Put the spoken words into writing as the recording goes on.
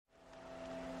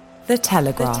The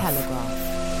Telegraph.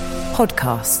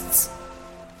 Podcasts.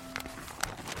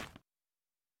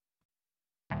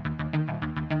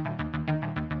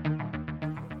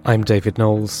 I'm David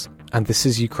Knowles, and this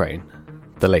is Ukraine,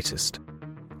 the latest.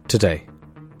 Today,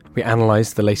 we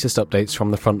analyse the latest updates from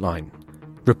the front line,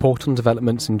 report on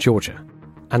developments in Georgia,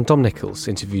 and Dom Nichols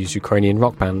interviews Ukrainian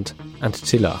rock band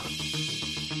Antitila.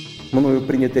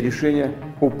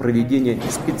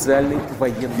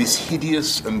 This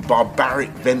hideous and barbaric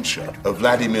venture of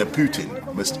Vladimir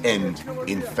Putin must end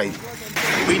in failure.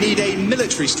 We need a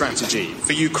military strategy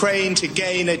for Ukraine to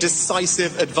gain a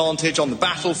decisive advantage on the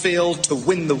battlefield, to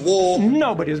win the war.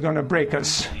 Nobody's going to break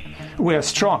us. We're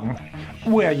strong.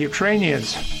 We're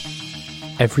Ukrainians.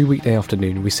 Every weekday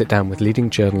afternoon, we sit down with leading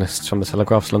journalists from the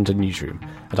Telegraph's London newsroom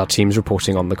and our teams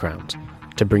reporting on the ground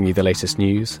to bring you the latest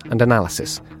news and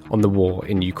analysis on the war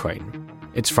in Ukraine.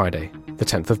 It's Friday, the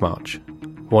 10th of March,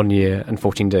 1 year and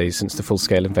 14 days since the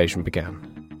full-scale invasion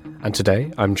began. And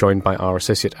today, I'm joined by our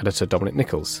associate editor Dominic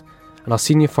Nichols and our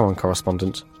senior foreign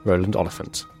correspondent Roland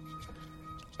Oliphant.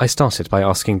 I started by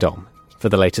asking Dom for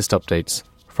the latest updates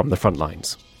from the front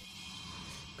lines.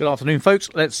 Good afternoon, folks.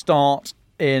 Let's start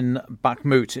in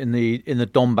Bakhmut in the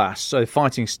Donbass. So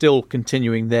fighting still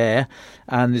continuing there.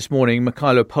 And this morning,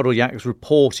 Mikhailo Podolyak has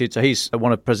reported, so he's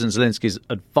one of President Zelensky's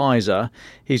advisor.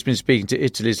 He's been speaking to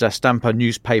Italy's La Stampa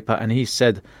newspaper, and he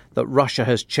said that Russia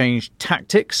has changed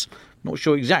tactics. Not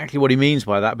sure exactly what he means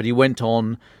by that, but he went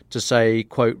on to say,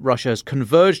 quote, Russia has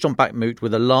converged on Bakhmut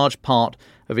with a large part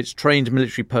of its trained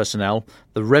military personnel,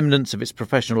 the remnants of its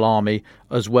professional army,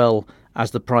 as well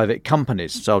as the private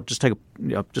companies. So I'll just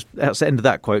that's the end of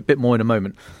that quote, a bit more in a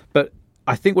moment. But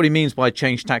I think what he means by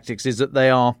change tactics is that they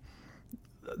are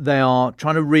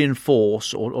trying to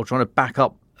reinforce or trying to back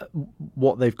up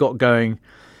what they've got going,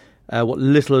 what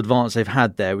little advance they've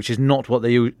had there, which is not what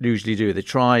they usually do.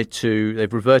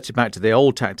 They've reverted back to the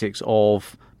old tactics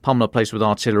of pummel a place with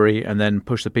artillery and then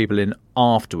push the people in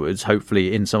afterwards,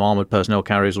 hopefully in some armoured personnel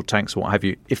carriers or tanks or what have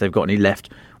you, if they've got any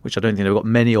left, which I don't think they've got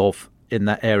many of in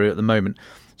that area at the moment.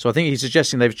 So I think he's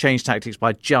suggesting they've changed tactics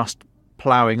by just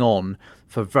ploughing on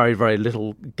for very, very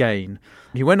little gain.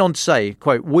 He went on to say,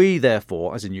 quote, we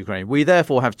therefore, as in Ukraine, we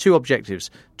therefore have two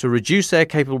objectives: to reduce their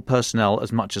capable personnel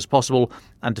as much as possible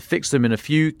and to fix them in a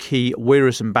few key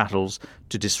wearisome battles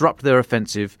to disrupt their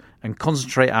offensive and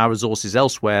concentrate our resources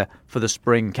elsewhere for the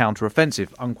spring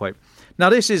counter-offensive, unquote. Now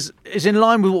this is in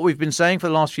line with what we've been saying for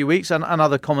the last few weeks and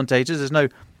other commentators. There's no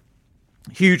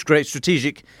huge, great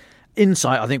strategic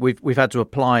insight I think we've had to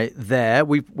apply there.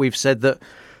 We've said that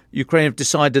Ukraine have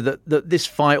decided that this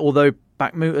fight, although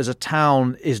Bakhmut as a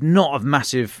town is not of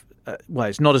massive,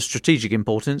 it's not of strategic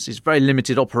importance. It's very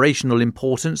limited operational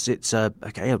importance. It's a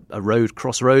road,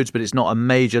 crossroads, but it's not a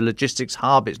major logistics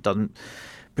hub.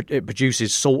 It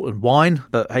produces salt and wine,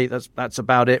 but hey, that's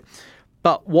about it.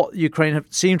 But what Ukraine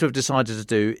seem to have decided to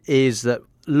do is that,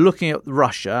 looking at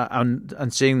Russia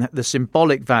and seeing the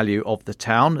symbolic value of the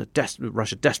town,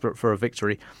 Russia desperate for a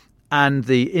victory, and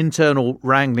the internal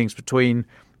wranglings between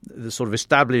the sort of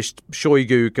established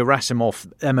Shoigu, Gerasimov,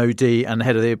 MOD and the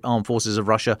head of the armed forces of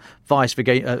Russia, Vice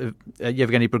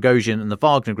Yevgeny Prigozhin and the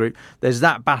Wagner Group, there's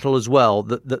that battle as well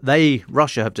that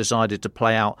Russia have decided to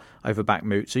play out over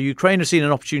Bakhmut. So Ukraine have seen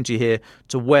an opportunity here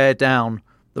to wear down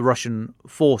the Russian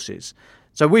forces.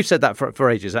 So we've said that for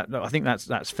ages. I think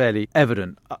that's fairly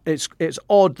evident. It's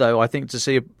odd, though, I think, to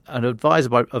see an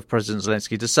advisor of President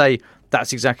Zelensky to say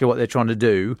that's exactly what they're trying to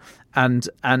do and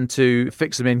to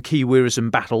fix them in key wearisome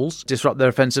battles, disrupt their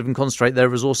offensive and concentrate their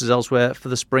resources elsewhere for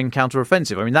the spring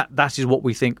counter-offensive. I mean, that is what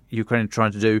we think Ukraine are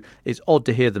trying to do. It's odd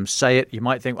to hear them say it. You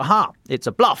might think, aha, it's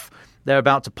a bluff. They're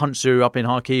about to punch through up in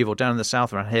Kharkiv or down in the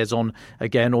south around Kherson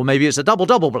again, or maybe it's a double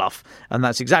bluff. And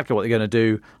that's exactly what they're going to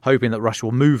do, hoping that Russia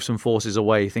will move some forces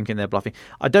away, thinking they're bluffing.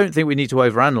 I don't think we need to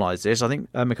overanalyze this. I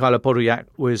think Mikhailo Podolyak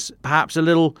was perhaps a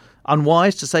little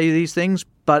unwise to say these things,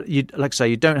 but you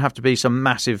don't have to be some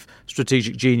massive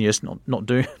strategic genius, not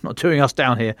doing us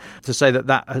down here, to say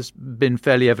that has been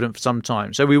fairly evident for some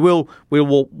time. So we'll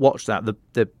watch that.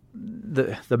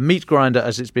 The meat grinder,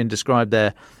 as it's been described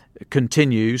there,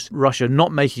 continues. Russia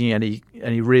not making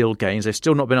any real gains. They've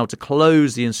still not been able to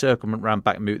close the encirclement around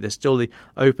Bakhmut. There's still the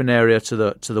open area to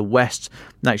the west.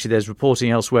 And actually, there's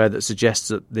reporting elsewhere that suggests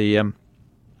that the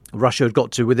Russia had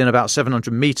got to within about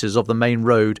 700 metres of the main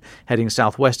road heading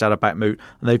southwest out of Bakhmut,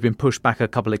 and they've been pushed back a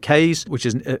couple of Ks, which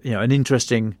is an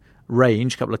interesting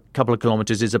range. Couple of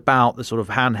kilometres is about the sort of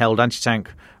handheld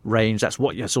anti-tank range. That's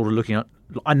what you're sort of looking at.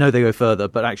 I know they go further,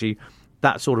 but actually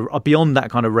that sort of beyond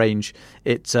that kind of range,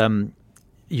 it's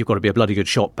you've got to be a bloody good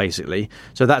shot, basically.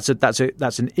 So that's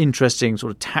an interesting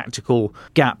sort of tactical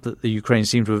gap that the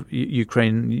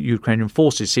Ukrainian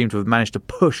forces seem to have managed to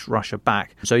push Russia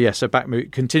back. So so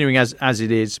Bakhmut continuing as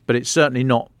it is, but it's certainly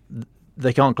not.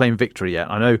 They can't claim victory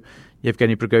yet. I know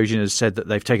Yevgeny Prigozhin has said that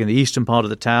they've taken the eastern part of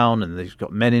the town and they've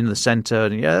got men in the centre.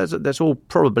 And that's all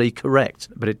probably correct,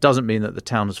 but it doesn't mean that the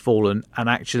town has fallen. And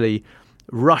actually,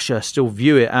 Russia still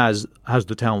view it as has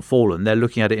the town fallen. They're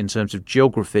looking at it in terms of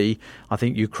geography. I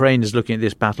think Ukraine is looking at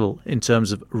this battle in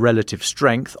terms of relative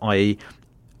strength, i.e.,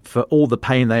 for all the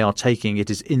pain they are taking, it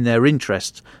is in their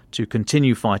interest to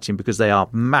continue fighting because they are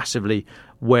massively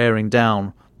wearing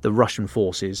down the Russian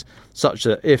forces, such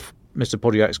that if Mr.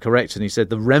 Podolyak is correct and he said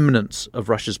the remnants of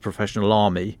Russia's professional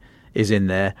army is in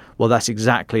there, well, that's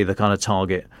exactly the kind of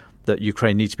target that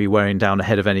Ukraine needs to be wearing down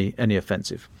ahead of any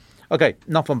offensive. Okay,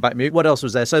 enough on Bakhmut. What else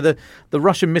was there? So the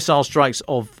Russian missile strikes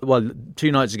of,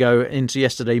 2 nights ago into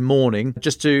yesterday morning,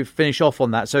 just to finish off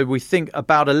on that. So we think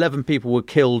about 11 people were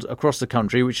killed across the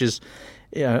country, which is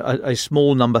a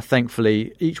small number,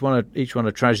 thankfully, each one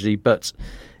a tragedy. But,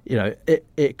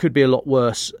 it could be a lot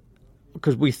worse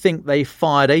because we think they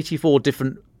fired 84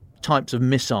 different types of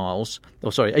missiles,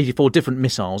 84 different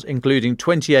missiles, including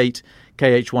 28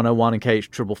 KH-101 and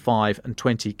KH-555 and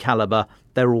 20 Caliber.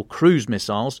 They're all cruise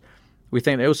missiles. We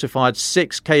think they also fired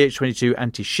 6 KH-22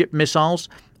 anti-ship missiles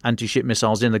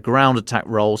in the ground attack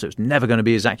role, so it's never going to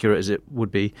be as accurate as it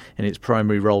would be in its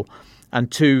primary role,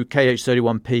 and 2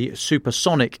 KH-31P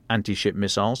supersonic anti-ship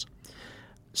missiles,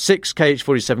 6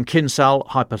 KH-47 Kinsal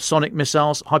hypersonic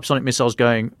missiles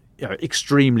going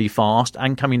extremely fast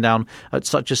and coming down at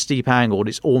such a steep angle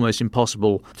it's almost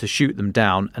impossible to shoot them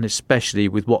down, and especially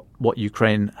with what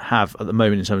Ukraine have at the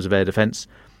moment in terms of air defence.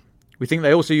 We think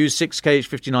they also used 6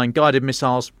 KH-59 guided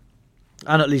missiles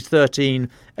and at least 13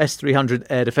 S-300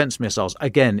 air defence missiles,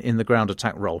 again in the ground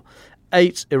attack role.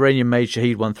 8 Iranian-made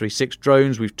Shahed-136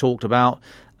 drones we've talked about,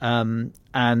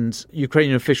 and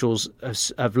Ukrainian officials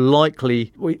have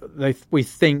likely, we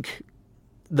think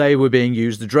they were being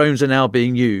used, the drones are now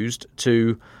being used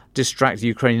to distract the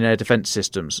Ukrainian air defence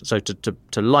systems, so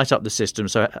to light up the system.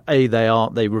 So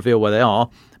they reveal where they are,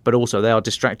 but also they are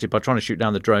distracted by trying to shoot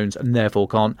down the drones and therefore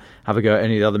can't have a go at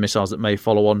any of the other missiles that may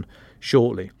follow on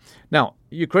shortly. Now,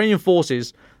 Ukrainian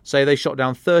forces say they shot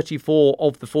down 34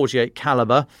 of the 48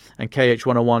 Caliber and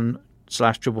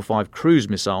KH-101/555 cruise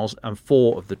missiles and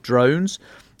 4 of the drones.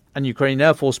 And Ukrainian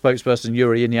Air Force spokesperson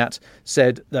Yuri Inyat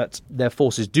said that their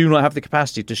forces do not have the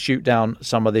capacity to shoot down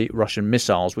some of the Russian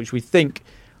missiles, which we think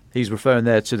he's referring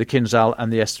there to the Kinsal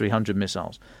and the S-300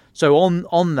 missiles. So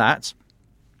on that,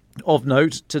 of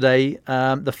note today,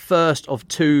 the first of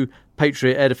 2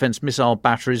 Patriot air defence missile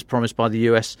batteries promised by the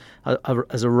US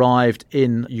has arrived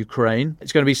in Ukraine.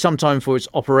 It's going to be some time before it's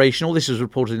operational. This was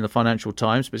reported in the Financial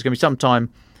Times, but it's going to be some time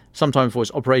before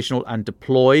it's operational and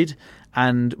deployed.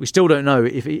 And we still don't know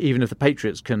even if the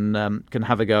Patriots can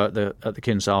have a go at the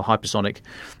Kinsal hypersonic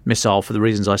missile for the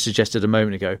reasons I suggested a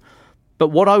moment ago. But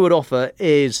what I would offer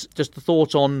is just a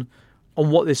thought on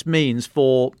what this means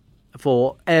for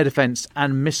air defence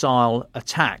and missile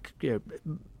attack.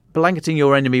 Blanketing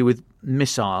your enemy with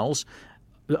missiles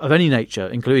of any nature,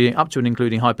 including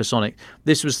hypersonic.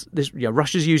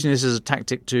 Russia's using this as a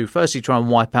tactic to firstly try and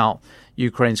wipe out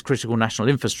Ukraine's critical national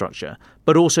infrastructure,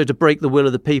 but also to break the will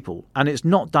of the people. And it's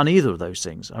not done either of those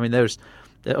things. I mean, there are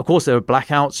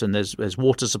blackouts and there's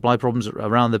water supply problems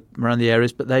around the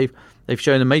areas, but they've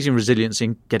shown amazing resilience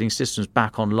in getting systems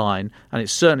back online, and it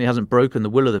certainly hasn't broken the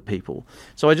will of the people.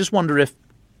 So I just wonder if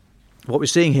what we're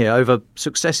seeing here over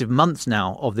successive months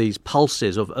now of these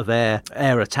pulses of air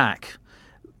attack,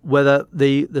 whether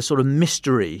the sort of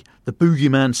mystery, the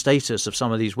boogeyman status of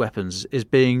some of these weapons is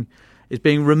being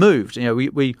removed.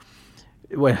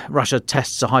 When Russia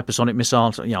tests a hypersonic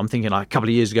missile, I'm thinking like a couple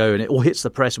of years ago, and it all hits the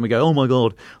press, and we go, "Oh my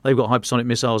God, they've got hypersonic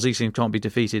missiles. These things can't be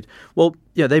defeated." Well,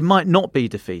 they might not be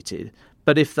defeated,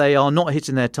 but if they are not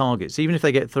hitting their targets, even if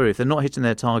they get through, if they're not hitting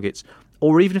their targets,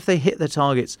 or even if they hit their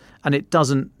targets and it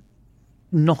doesn't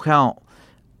knock out,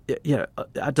 it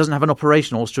doesn't have an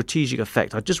operational or strategic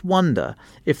effect, I just wonder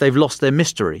if they've lost their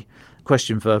mystery.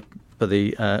 Question for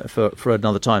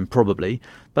another time, probably.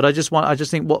 But I just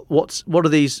think what are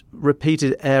these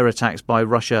repeated air attacks by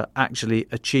Russia actually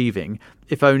achieving,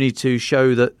 if only to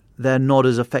show that they're not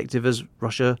as effective as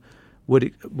Russia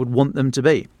would want them to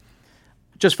be.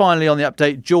 Just finally on the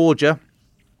update, Georgia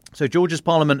So Georgia's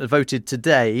parliament had voted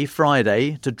today,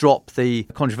 Friday, to drop the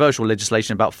controversial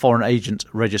legislation about foreign agent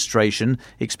registration,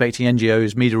 expecting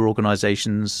NGOs, media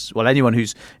organisations, anyone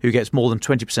who gets more than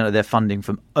 20% of their funding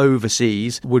from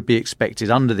overseas would be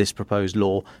expected under this proposed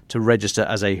law to register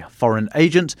as a foreign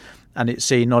agent. And it's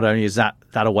seen not only as that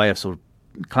a way of sort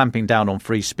of clamping down on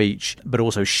free speech, but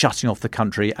also shutting off the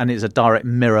country. And it's a direct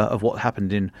mirror of what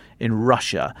happened in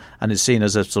Russia, and is seen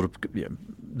as a sort of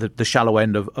the shallow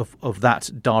end of that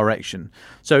direction.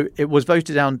 So it was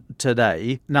voted down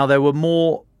today. Now, there were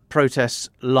more protests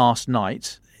last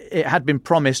night. It had been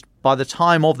promised by the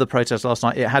time of the protest last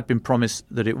night, it had been promised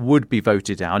that it would be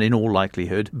voted down in all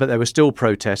likelihood, but there were still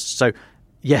protests. So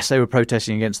yes, they were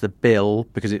protesting against the bill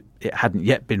because it hadn't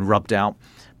yet been rubbed out.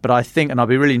 But I think, and I'll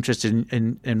be really interested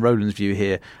in Roland's view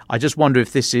here, I just wonder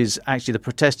if this is actually the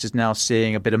protesters now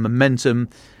seeing a bit of momentum,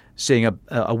 seeing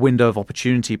a window of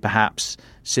opportunity perhaps,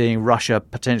 seeing Russia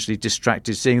potentially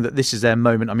distracted, seeing that this is their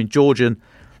moment. I mean,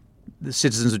 the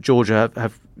citizens of Georgia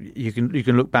have you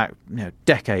can look back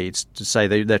decades to say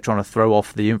they're trying to throw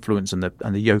off the influence and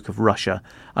the yoke of Russia.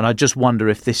 And I just wonder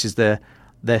if this is they're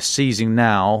seizing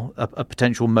now a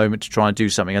potential moment to try and do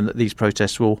something, and that these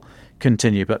protests will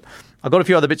continue. But I've got a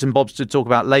few other bits and bobs to talk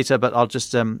about later, but I'll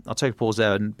just I'll take a pause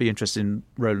there and be interested in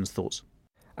Roland's thoughts.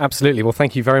 Absolutely. Well,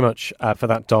 thank you very much for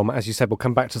that, Dom. As you said, we'll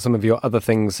come back to some of your other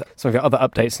things, some of your other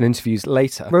updates and interviews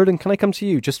later. Roland, can I come to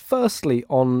you? Just firstly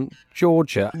on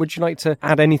Georgia, would you like to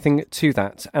add anything to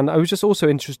that? And I was just also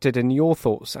interested in your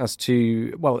thoughts as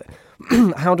to, well,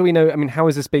 how do we know, I mean, how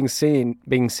is this being seen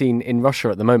in Russia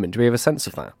at the moment? Do we have a sense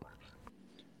of that?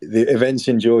 The events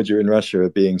in Georgia and Russia are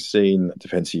being seen,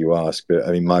 depends who you ask, but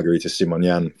I mean, Margarita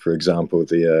Simonyan, for example,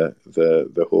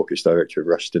 the hawkish director of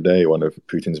Russia Today, one of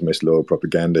Putin's most loyal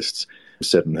propagandists,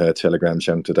 said in her Telegram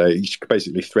channel today, she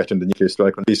basically threatened a nuclear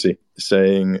strike on DC,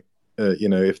 saying,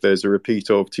 if there's a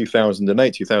repeat of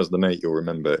 2008, you'll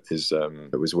remember,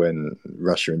 it was when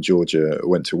Russia and Georgia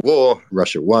went to war.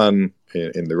 Russia won.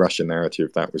 In the Russian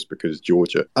narrative, that was because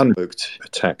Georgia unprovoked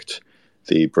attacked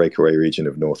the breakaway region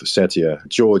of North Ossetia.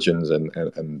 Georgians and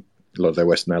a lot of their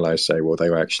Western allies say, well,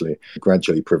 they were actually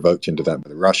gradually provoked into that by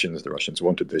the Russians. The Russians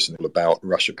wanted this, and all about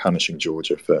Russia punishing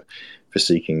Georgia for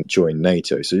seeking to join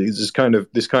NATO. So it's this kind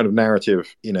of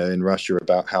narrative, in Russia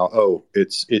about how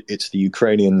it's the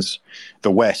Ukrainians, the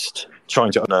West,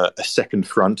 trying to own a second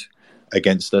front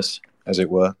against us, as it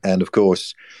were. And of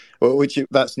course,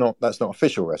 that's not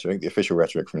official rhetoric. The official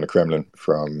rhetoric from the Kremlin,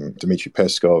 from Dmitry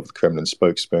Peskov, the Kremlin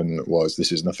spokesman, was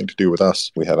this is nothing to do with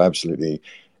us. We have absolutely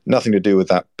nothing to do with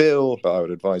that bill. But I would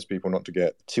advise people not to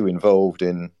get too involved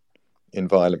in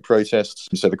violent protests.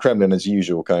 So the Kremlin, as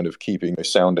usual, kind of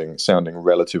sounding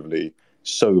relatively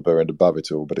sober and above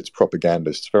it all. But it's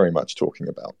propagandists very much talking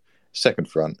about second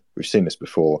front. We've seen this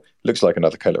before. Looks like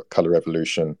another color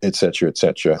revolution, etc.,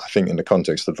 etc. I think in the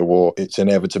context of the war, it's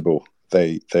inevitable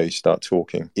they start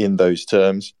talking in those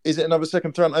terms. Is it another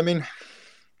second front? I mean,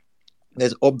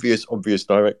 there's obvious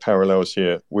direct parallels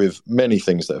here with many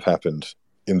things that have happened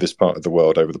in this part of the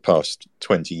world over the past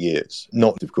 20 years.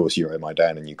 Not, of course,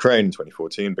 Euromaidan in Ukraine in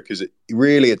 2014, because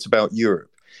it's about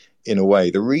Europe in a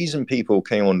way. The reason people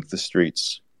came onto the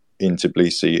streets in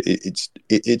Tbilisi,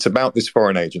 it's about this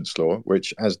foreign agents law,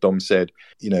 which, as Dom said,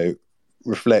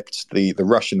 reflects the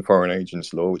Russian foreign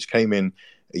agents law, which came in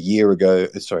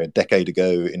a decade ago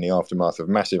in the aftermath of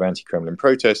massive anti-Kremlin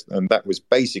protests, and that was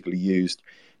basically used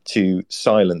to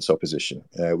silence opposition.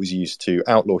 It was used to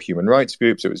outlaw human rights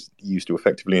groups. It was used to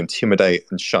effectively intimidate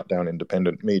and shut down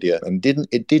independent media. And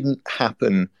it didn't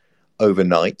happen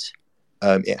overnight.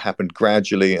 It happened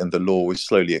gradually, and the law was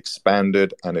slowly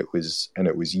expanded, and it was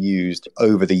used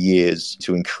over the years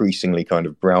to increasingly kind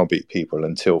of browbeat people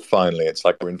until finally it's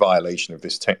like, we're in violation of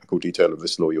this technical detail of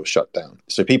this law, you're shut down.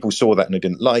 So people saw that and they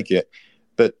didn't like it.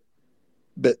 But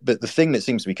the thing that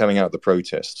seems to be coming out of the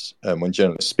protests, when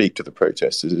journalists speak to the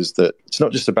protesters, is that it's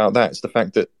not just about that. It's the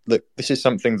fact that, look, this is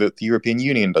something that the European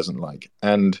Union doesn't like,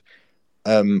 and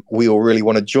we all really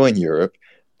want to join Europe.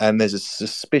 And there's a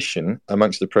suspicion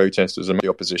amongst the protesters and the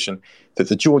opposition that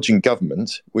the Georgian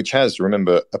government, which has,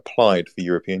 remember, applied for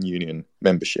European Union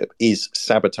membership, is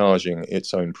sabotaging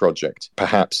its own project,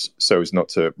 perhaps so as not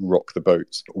to rock the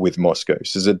boat with Moscow.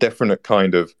 So there's a definite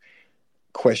kind of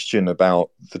question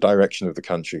about the direction of the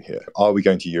country here. Are we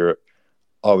going to Europe?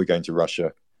 Are we going to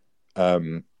Russia?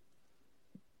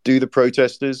 Do the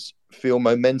protesters feel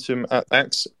momentum at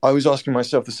acts? I was asking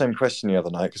myself the same question the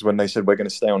other night, because when they said we're going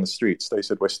to stay on the streets, they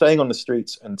said we're staying on the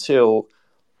streets until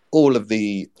all of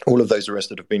those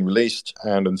arrested have been released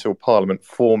and until Parliament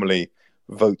formally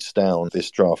votes down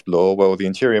this draft law. Well, the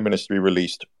Interior Ministry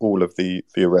released all of the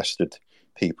arrested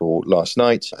people last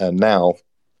night, and now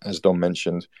as Dom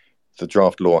mentioned, the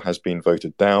draft law has been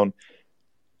voted down.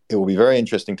 It will be very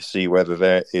interesting to see whether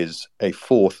there is a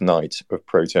fourth night of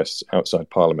protests outside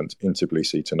Parliament in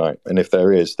Tbilisi tonight. And if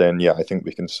there is, then, I think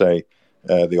we can say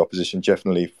the opposition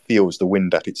definitely feels the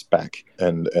wind at its back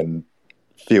and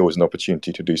feels an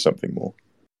opportunity to do something more.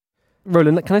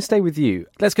 Roland, can I stay with you?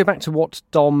 Let's go back to what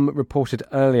Dom reported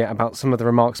earlier about some of the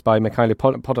remarks by Mikhailo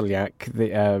Podolyak,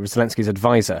 Zelensky's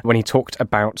advisor, when he talked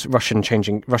about Russia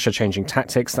changing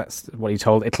tactics. That's what he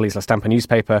told Italy's La Stampa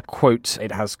newspaper. Quote,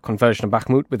 it has conversion of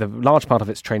Bakhmut with a large part of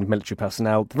its trained military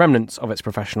personnel, the remnants of its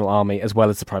professional army, as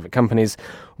well as the private companies.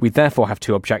 We therefore have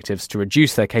two objectives: to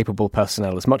reduce their capable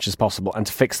personnel as much as possible and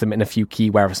to fix them in a few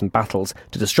key Warison battles,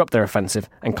 to disrupt their offensive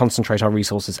and concentrate our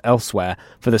resources elsewhere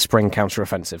for the spring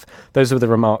counter-offensive. Those were the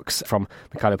remarks from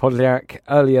Mikhailo Podolyak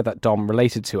earlier that Dom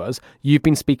related to us. You've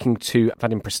been speaking to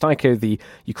Vadim Pristaiko, the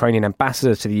Ukrainian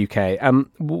ambassador to the UK.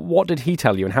 What did he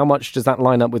tell you, and how much does that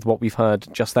line up with what we've heard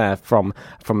just there from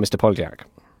Mr. Podolyak?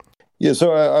 Yeah,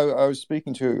 so I was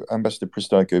speaking to Ambassador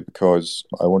Pristaiko because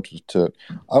I want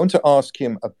to ask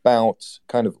him about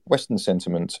kind of Western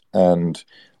sentiment and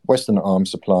Western arms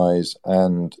supplies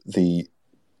and the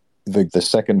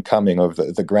second coming of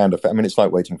the grand effect. I mean, it's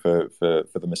like waiting for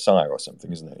the Messiah or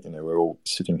something, isn't it? We're all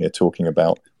sitting here talking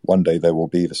about one day there will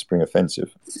be the spring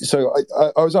offensive. So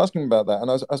I was asking him about that,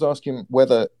 and I was asking him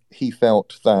whether he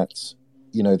felt that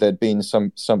there'd been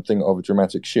something of a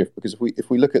dramatic shift, because if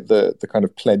we look at the kind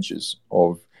of pledges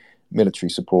of military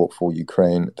support for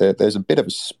Ukraine, there's a bit of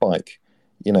a spike,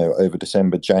 over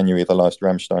December, January, the last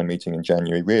Ramstein meeting in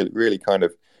January, really kind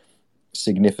of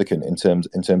significant in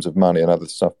terms of money and other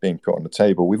stuff being put on the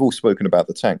table. We've all spoken about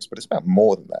the tanks, but it's about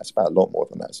more than that. It's about a lot more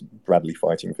than that. It's Bradley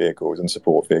fighting vehicles and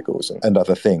support vehicles and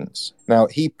other things. Now,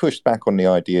 he pushed back on the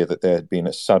idea that there had been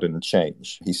a sudden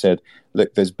change. He said,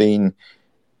 look, there's been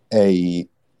a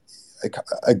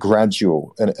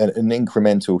gradual, an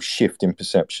incremental shift in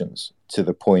perceptions to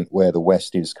the point where the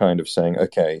West is kind of saying,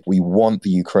 okay, we want the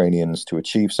Ukrainians to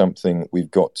achieve something. We've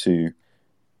got to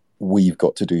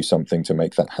do something to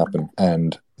make that happen.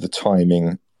 And the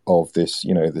timing of this,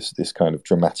 this kind of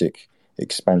dramatic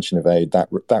expansion of aid, that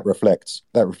reflects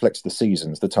the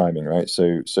seasons, the timing, right?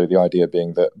 So the idea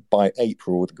being that by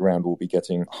April, the ground will be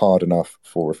getting hard enough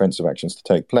for offensive actions to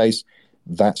take place.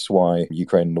 That's why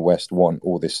Ukraine and the West want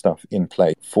all this stuff in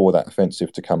play for that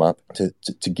offensive to come up,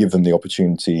 to give them the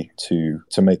opportunity to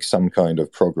make some kind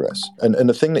of progress. And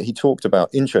the thing that he talked about,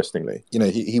 interestingly,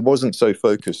 he wasn't so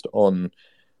focused on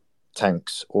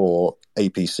tanks or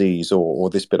APCs or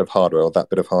this bit of hardware or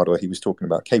that bit of hardware. He was talking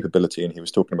about capability, and he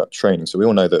was talking about training. So we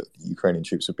all know that Ukrainian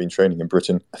troops have been training in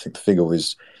Britain. I think the figure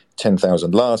was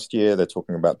 10,000 last year. They're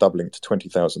talking about doubling it to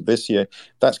 20,000 this year.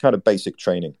 That's kind of basic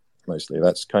training. Mostly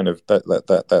that's kind of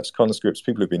that's conscripts,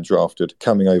 people who've been drafted,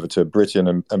 coming over to Britain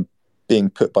and being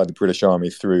put by the British Army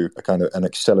through a kind of an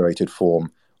accelerated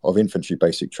form of infantry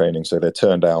basic training, so they're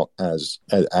turned out as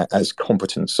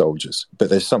competent soldiers.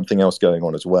 But there's something else going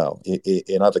on as well.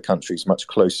 In other countries much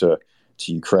closer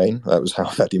to Ukraine, that was how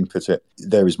Vadim put it,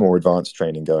 there is more advanced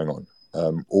training going on.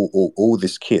 All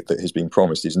this kit that has been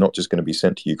promised is not just going to be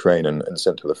sent to Ukraine and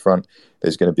sent to the front.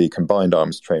 There's going to be combined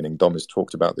arms training. Dom has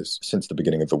talked about this since the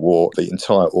beginning of the war. The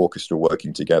entire orchestra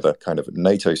working together, kind of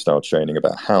NATO-style training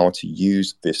about how to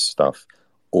use this stuff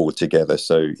all together.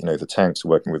 So, the tanks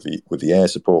working with the air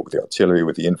support, with the artillery,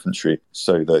 with the infantry,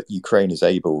 so that Ukraine is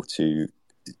able to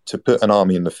put an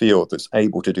army in the field that's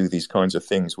able to do these kinds of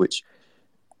things, which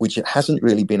it hasn't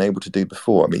really been able to do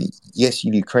before. I mean, yes, the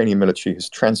Ukrainian military has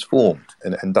transformed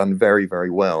and done very, very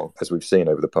well, as we've seen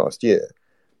over the past year.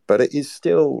 But it is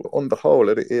still, on the whole,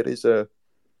 it is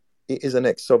an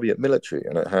ex-Soviet military,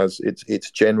 and it has its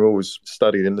generals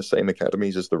studied in the same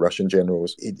academies as the Russian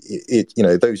generals.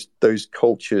 Those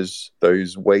cultures,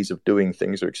 those ways of doing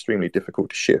things are extremely difficult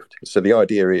to shift. So the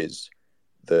idea is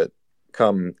that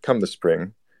come the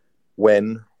spring,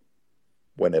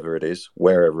 whenever it is,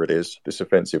 wherever it is, this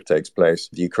offensive takes place,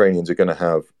 the Ukrainians are going to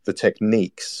have the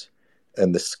techniques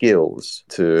and the skills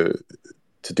to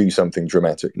do something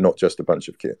dramatic, not just a bunch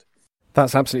of kit.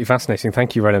 That's absolutely fascinating.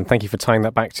 Thank you, Roland. Thank you for tying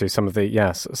that back to some of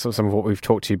what we've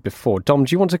talked to you before. Dom,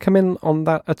 do you want to come in on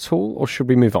that at all, or should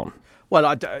we move on?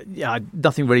 Well,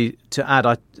 nothing really to add.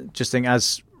 I just think,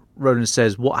 as Roland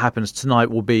says, what happens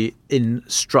tonight will be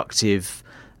instructive.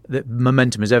 The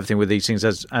momentum is everything with these things,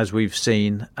 as we've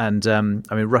seen. And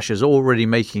Russia's already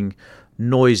making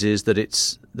noises that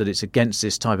it's against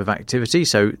this type of activity.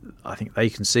 So I think they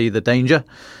can see the danger.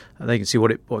 They can see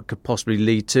what it could possibly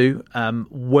lead to.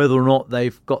 Whether or not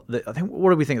they've got what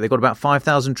do we think? They've got about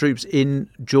 5,000 troops in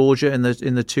Georgia in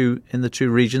the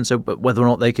two regions. So, but whether or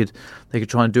not they could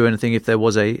try and do anything if there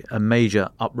was a major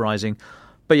uprising.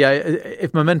 But yeah,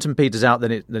 if momentum peters out,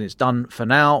 then it's done for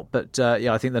now. But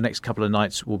I think the next couple of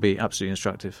nights will be absolutely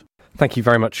instructive. Thank you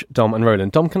very much, Dom and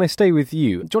Roland. Dom, can I stay with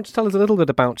you? Do you want to tell us a little bit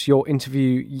about your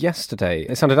interview yesterday?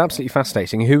 It sounded absolutely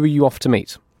fascinating. Who were you off to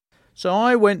meet? So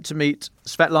I went to meet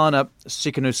Svetlana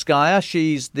Tsikhanouskaya.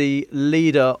 She's the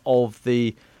leader of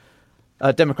the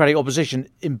democratic opposition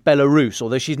in Belarus.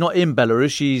 Although she's not in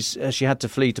Belarus, she had to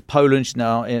flee to Poland. She's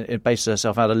now based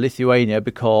herself out of Lithuania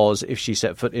because if she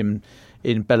set foot in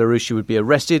Belarus, she would be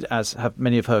arrested, as have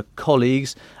many of her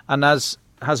colleagues, and as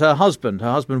has her husband.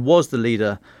 Her husband was the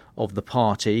leader of the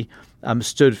party,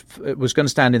 was going to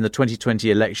stand in the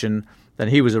 2020 election. Then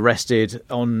he was arrested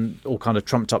on all kind of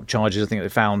trumped up charges. I think they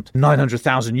found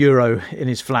 €900,000 in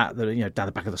his flat, that down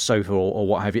the back of the sofa or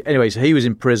what have you. Anyway, so he was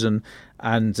in prison,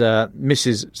 and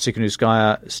Mrs.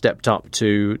 Tsikhanouskaya stepped up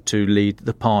to lead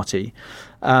the party.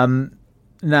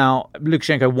 Now,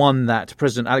 Lukashenko won that.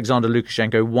 President Alexander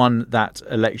Lukashenko won that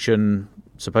election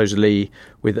supposedly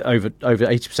with over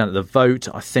 80% of the vote.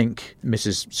 I think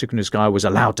Mrs. Tsikhanouskaya was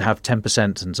allowed to have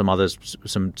 10% and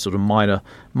some sort of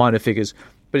minor figures.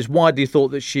 But it's widely thought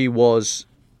that she was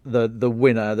the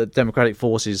winner. The democratic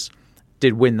forces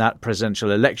did win that presidential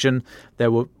election.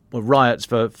 There were riots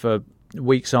for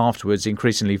weeks afterwards,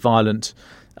 increasingly violent.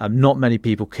 Not many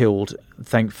people killed,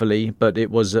 thankfully, but it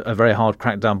was a very hard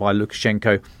crackdown by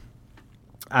Lukashenko.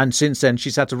 And since then,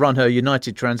 she's had to run her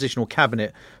United Transitional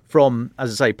Cabinet from,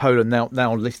 as I say, Poland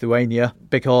now Lithuania,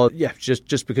 because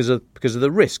just because of the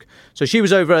risk. So she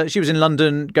was in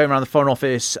London, going around the Foreign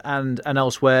Office and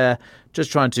elsewhere,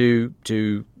 just trying to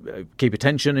keep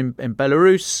attention in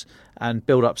Belarus and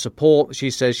build up support. She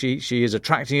says she is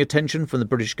attracting attention from the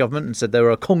British government, and said there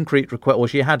were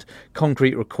she had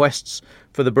concrete requests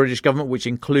for the British government, which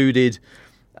included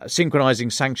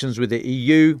synchronising sanctions with the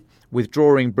EU,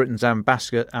 withdrawing Britain's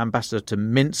ambassador to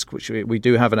Minsk, which we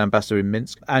do have an ambassador in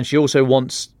Minsk. And she also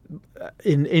wants,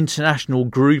 in international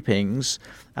groupings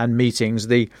and meetings,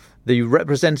 the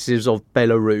representatives of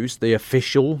Belarus, the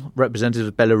official representatives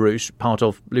of Belarus, part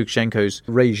of Lukashenko's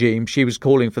regime, she was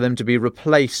calling for them to be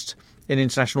replaced in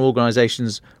international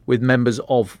organisations with members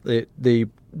of the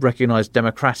recognised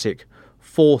democratic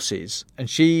forces. And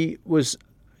she was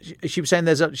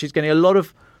saying she's getting a lot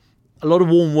of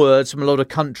warm words from a lot of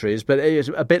countries, but it's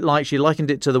a bit like she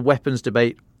likened it to the weapons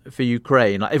debate for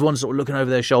Ukraine. Like everyone's sort of looking over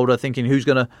their shoulder, thinking who's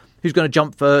going to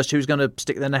jump first, who's going to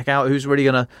stick their neck out, who's really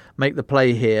going to make the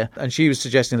play here. And she was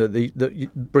suggesting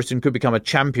that Britain could become a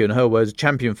champion, her words,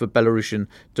 champion for Belarusian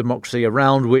democracy,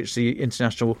 around which the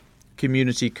international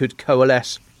community could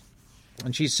coalesce.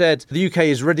 And she said the UK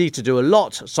is ready to do a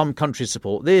lot. Some countries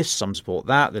support this, some support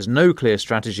that. There's no clear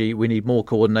strategy. We need more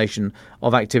coordination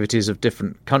of activities of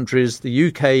different countries. The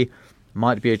UK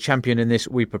might be a champion in this.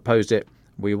 We proposed it.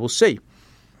 We will see.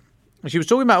 She was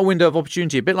talking about a window of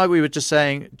opportunity, a bit like we were just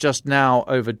saying just now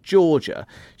over Georgia.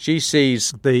 She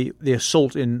sees the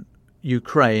assault in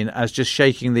Ukraine as just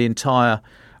shaking the entire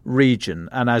region.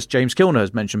 And as James Kilner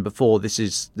has mentioned before, this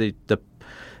is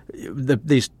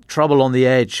this trouble on the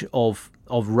edge of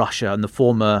Russia and the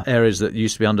former areas that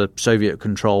used to be under Soviet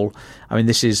control. I mean,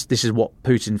 this is what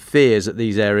Putin fears, that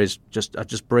these areas are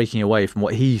just breaking away from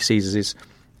what he sees as his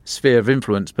sphere of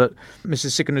influence. But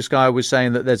Mrs. Tsikhanouskaya was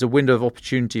saying that there's a window of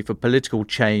opportunity for political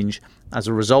change as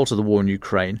a result of the war in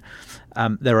Ukraine.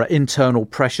 There are internal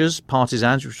pressures,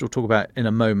 partisans, which we'll talk about in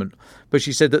a moment. But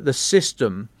she said that the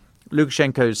system,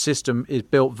 Lukashenko's system, is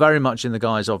built very much in the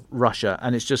guise of Russia,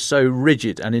 and it's just so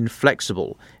rigid and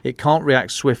inflexible. It can't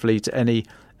react swiftly to any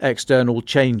external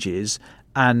changes,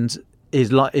 and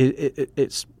is like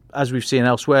it's as we've seen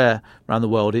elsewhere around the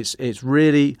world. It's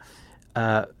really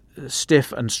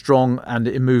stiff and strong and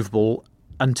immovable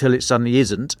until it suddenly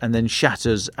isn't, and then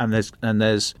shatters, and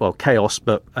there's chaos,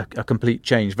 but a complete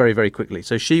change very, very quickly.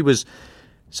 So she was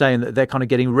saying that they're kind of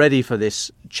getting ready for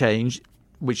this change,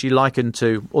 which she likened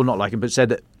to, or not likened, but said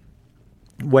that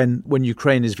when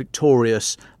Ukraine is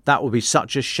victorious, that will be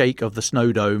such a shake of the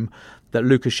snow dome that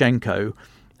Lukashenko,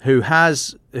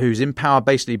 who's in power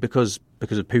basically because of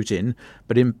Putin,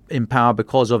 but in power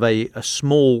because of a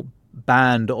small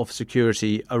band of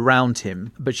security around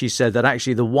him. But she said that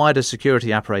actually the wider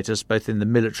security apparatus, both in the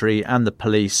military and the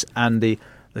police and the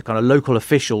kind of local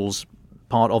officials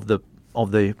part of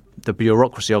the the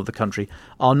bureaucracy of the country,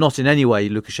 are not in any way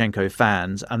Lukashenko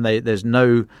fans, and there's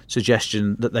no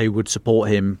suggestion that they would support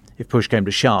him if push came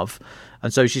to shove.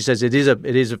 And so she says it is a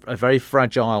very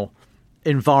fragile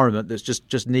environment that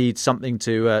just needs something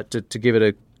to give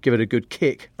it a good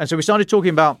kick. And so we started talking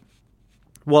about,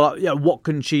 well, what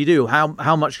can she do?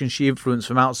 How much can she influence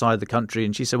from outside the country?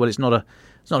 And she said, well, it's not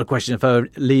a question of her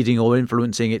leading or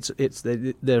influencing.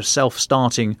 They're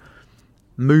self-starting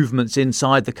movements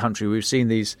inside the country. We've seen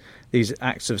these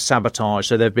acts of sabotage.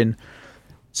 So there've been,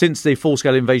 since the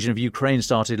full-scale invasion of Ukraine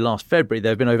started last February,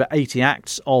 there have been over 80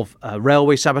 acts of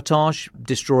railway sabotage,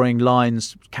 destroying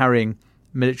lines carrying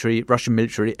Russian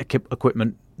military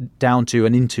equipment down to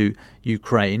and into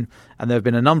Ukraine. And there have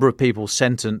been a number of people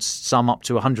sentenced, some up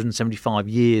to 175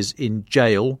 years in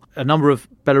jail. A number of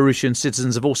Belarusian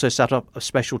citizens have also set up a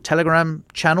special Telegram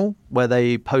channel where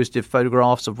they posted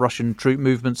photographs of Russian troop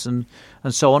movements and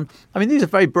so on. I mean, these are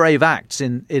very brave acts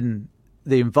in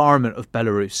the environment of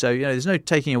Belarus. So, there's no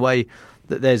taking away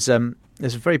that there's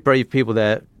very brave people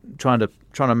there trying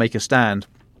to make a stand.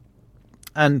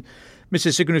 And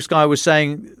Mrs. Sigurnovskaya was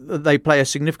saying that they play a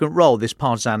significant role, this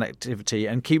partisan activity,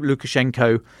 and keep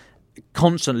Lukashenko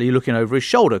constantly looking over his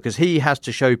shoulder, because he has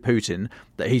to show Putin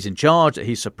that he's in charge, that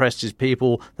he's suppressed his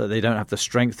people, that they don't have the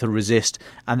strength to resist,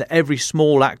 and that every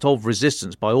small act of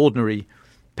resistance by ordinary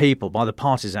people, by the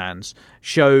partisans,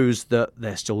 shows that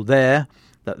they're still there,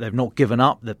 that they've not given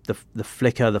up, that the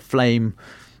flicker, the flame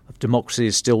of democracy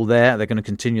is still there. They're going to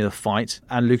continue the fight,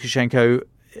 and Lukashenko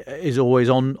is always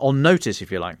on notice, if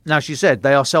you like. Now, she said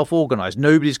they are self-organised.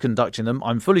 Nobody's conducting them.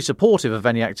 I'm fully supportive of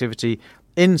any activity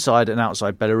inside and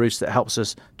outside Belarus that helps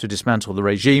us to dismantle the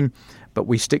regime, but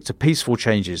we stick to peaceful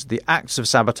changes. The acts of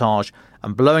sabotage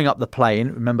and blowing up the plane,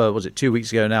 remember, was it 2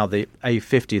 weeks ago now, the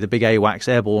A-50, the big AWACS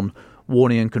airborne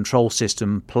warning and control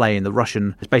system plane, the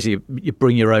Russian, it's basically you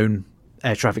bring your own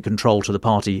air traffic control to the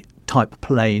party type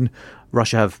plane.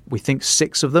 Russia have, we think,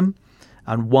 6 of them,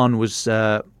 and one was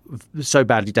so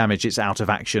badly damaged it's out of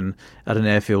action at an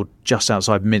airfield just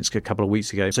outside Minsk a couple of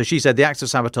weeks ago. So she said the acts of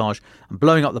sabotage and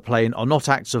blowing up the plane are not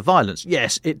acts of violence.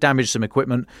 Yes, it damaged some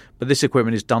equipment, but this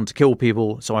equipment is done to kill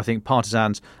people, so I think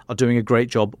partisans are doing a great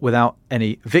job without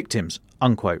any victims,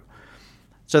 unquote.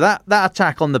 So that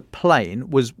attack on the plane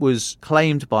was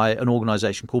claimed by an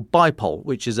organisation called BIPOL,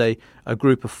 which is a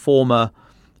group of former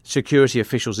security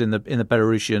officials in the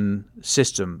Belarusian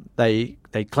system. They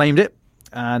claimed it,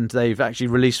 and they've actually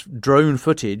released drone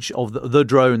footage of the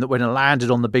drone that went and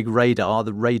landed on the big radar,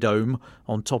 the radome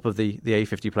on top of the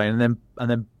A-50 plane, and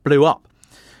then blew up.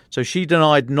 So she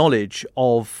denied knowledge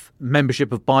of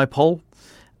membership of BIPOL,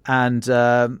 and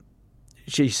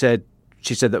she said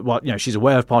that she's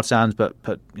aware of partisans, but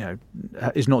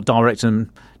is not direct and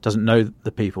doesn't know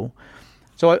the people.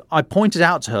 So I pointed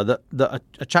out to her that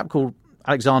a chap called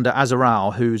Alexander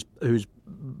Azarov, who's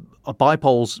a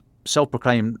BIPOL's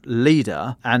self-proclaimed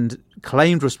leader and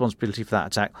claimed responsibility for that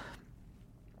attack,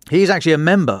 he's actually a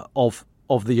member of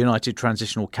the United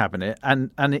Transitional Cabinet,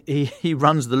 and he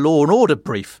runs the law and order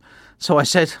brief. So I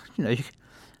said,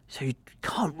 so you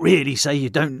can't really say you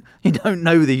don't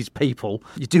know these people.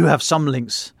 You do have some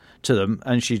links to them.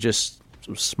 And she just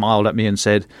sort of smiled at me and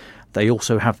said, they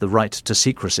also have the right to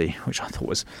secrecy, which I thought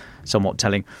was somewhat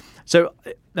telling. So,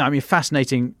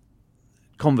 fascinating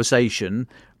conversation.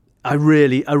 A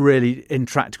really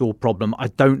intractable problem. I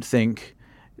don't think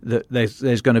that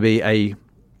there's going to be a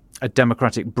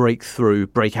democratic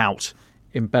breakout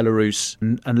in Belarus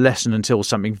unless and until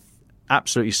something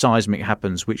absolutely seismic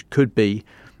happens, which could be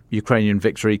Ukrainian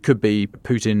victory, could be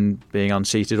Putin being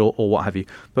unseated or what have you.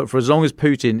 But for as long as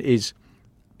Putin is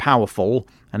powerful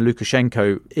and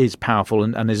Lukashenko is powerful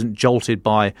and isn't buffeted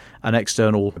by an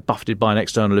external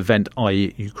event,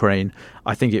 i.e. Ukraine,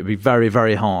 I think it would be very,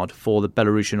 very hard for the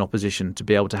Belarusian opposition to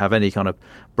be able to have any kind of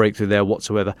breakthrough there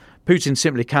whatsoever. Putin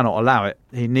simply cannot allow it.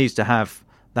 He needs to have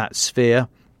that sphere.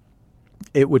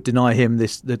 It would deny him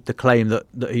the claim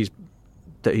that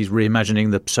he's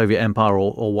reimagining the Soviet Empire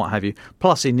or what have you.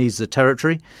 Plus, he needs the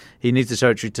territory. He needs the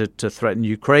territory to threaten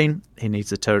Ukraine. He needs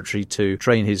the territory to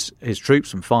train his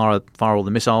troops and fire all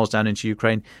the missiles down into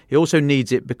Ukraine. He also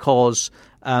needs it because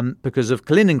of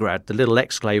Kaliningrad, the little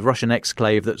Russian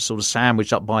exclave that's sort of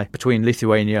sandwiched up between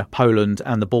Lithuania, Poland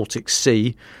and the Baltic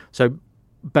Sea. So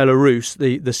Belarus,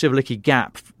 the Siviliki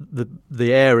Gap,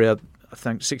 the area, I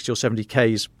think 60 or 70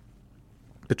 k's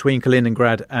between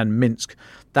Kaliningrad and Minsk,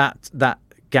 that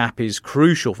gap is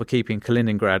crucial for keeping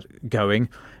Kaliningrad going.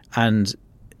 And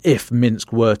if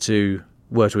Minsk were to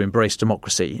embrace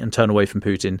democracy and turn away from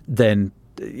Putin, then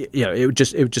it would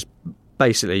just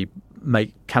basically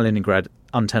make Kaliningrad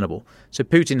untenable. So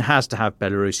Putin has to have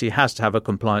Belarus. He has to have a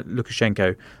compliant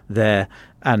Lukashenko there,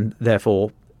 and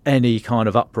therefore any kind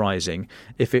of uprising,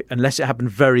 unless it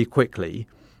happened very quickly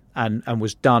and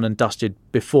was done and dusted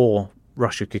before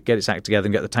Russia could get its act together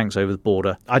and get the tanks over the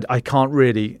border, I can't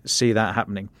really see that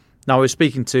happening. Now, I was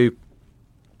speaking to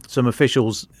some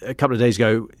officials a couple of days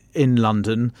ago in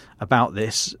London about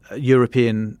this,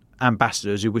 European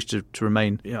ambassadors who wish to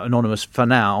remain anonymous for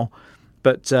now,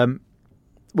 but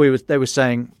they were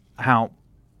saying how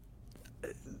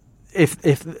if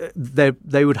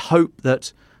they would hope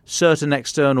that certain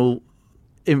external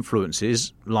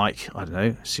influences, like, I don't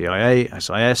know, CIA,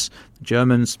 SIS,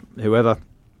 Germans, whoever,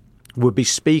 would be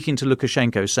speaking to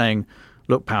Lukashenko saying,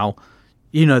 look, pal,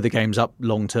 you know the game's up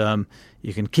long term.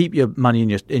 You can keep your money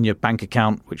in your bank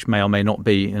account, which may or may not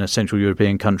be in a Central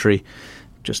European country.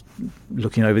 Just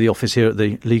looking over the office here at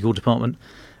the legal department.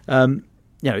 You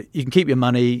can keep your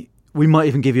money. We might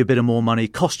even give you a bit of more money.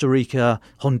 Costa Rica,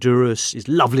 Honduras is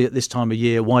lovely at this time of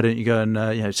year. Why don't you go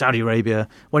and Saudi Arabia?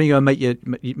 Why don't you go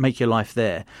and make your life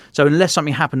there? So unless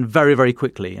something happened very, very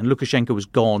quickly and Lukashenko was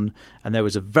gone and there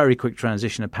was a very quick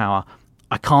transition of power,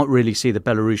 I can't really see the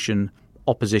Belarusian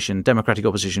opposition, democratic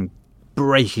opposition,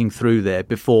 breaking through there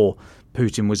before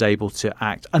Putin was able to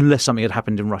act, unless something had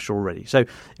happened in Russia already. So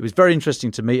it was very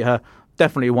interesting to meet her.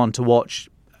 Definitely one to watch,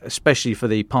 especially for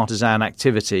the partisan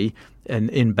activity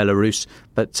in Belarus.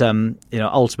 But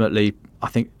ultimately, I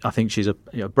think she's a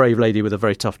brave lady with a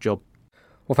very tough job.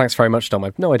 Well, thanks very much, Dom.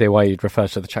 I've no idea why you'd refer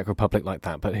to the Czech Republic like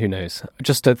that, but who knows.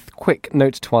 Just a quick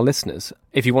note to our listeners.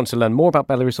 If you want to learn more about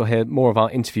Belarus or hear more of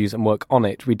our interviews and work on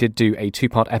it, we did do a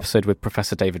 2-part episode with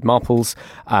Professor David Marples,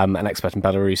 an expert in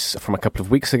Belarus, from a couple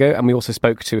of weeks ago. And we also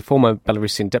spoke to former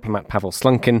Belarusian diplomat Pavel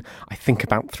Slunkin, I think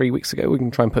about 3 weeks ago. We can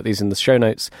try and put these in the show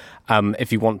notes.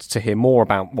 If you want to hear more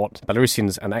about what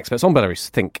Belarusians and experts on Belarus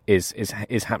think is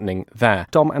happening there.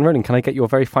 Dom and Roland, can I get your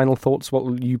very final thoughts? What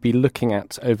will you be looking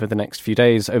at over the next few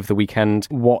days, over the weekend?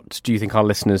 What do you think our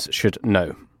listeners should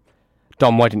know?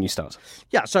 Dom, why didn't you start?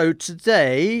 Yeah, so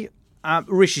today,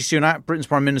 Rishi Sunak, Britain's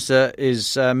Prime Minister,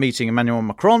 is meeting Emmanuel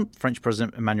Macron, French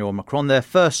President Emmanuel Macron. Their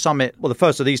first summit, well, the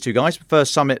first of these two guys,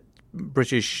 first summit,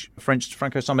 British-French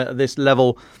Franco summit at this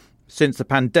level since the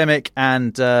pandemic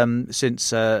and since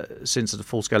the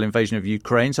full-scale invasion of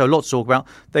Ukraine. So a lot to talk about.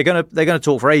 They're going to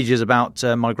talk for ages about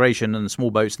migration and the small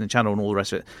boats in the Channel and all the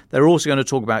rest of it. They're also going to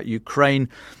talk about Ukraine,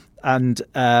 and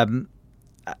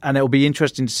it'll be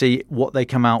interesting to see what they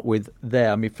come out with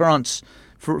there. I mean, France,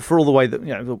 for all the way that,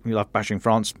 we love bashing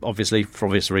France, obviously, for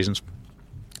obvious reasons.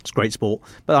 It's great sport.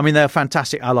 But, I mean, they're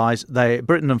fantastic allies.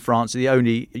 Britain and France are the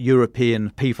only European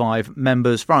P5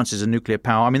 members. France is a nuclear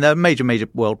power. I mean, they're major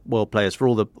world players for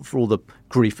all the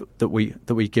grief that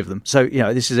we give them. So,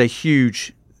 this is a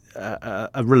huge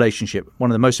a relationship,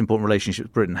 one of the most important relationships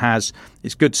Britain has.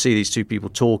 It's good to see these two people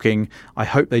talking. I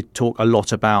hope they talk a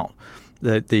lot about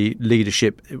the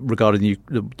leadership regarding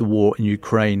the war in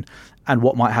Ukraine and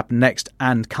what might happen next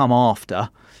and come after,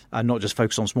 and not just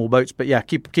focus on small boats. But yeah,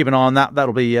 keep an eye on that.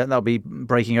 That'll be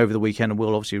breaking over the weekend, and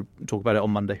we'll obviously talk about it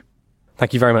on Monday.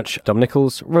 Thank you very much, Dom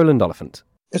Nichols. Roland Oliphant.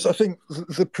 Yes, I think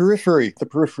the periphery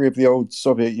of the old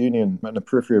Soviet Union and the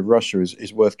periphery of Russia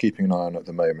is worth keeping an eye on at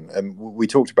the moment. And we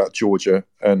talked about Georgia,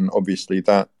 and obviously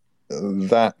that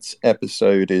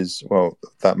episode is, well,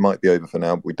 that might be over for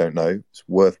now, but we don't know. It's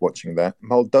worth watching that.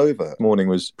 Moldova this morning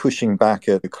was pushing back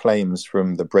at the claims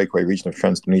from the breakaway region of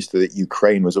Transnistria that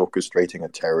Ukraine was orchestrating a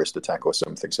terrorist attack or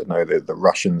something. So no, the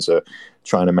Russians are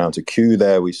trying to mount a coup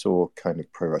there. We saw kind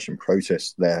of pro-Russian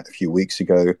protests there a few weeks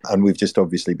ago. And we've just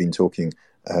obviously been talking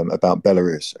about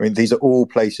Belarus. I mean, these are all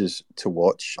places to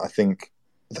watch. I think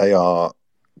they are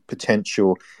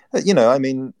potential.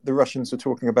 The Russians are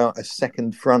talking about a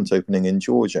second front opening in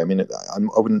Georgia. I mean,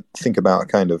 I wouldn't think about a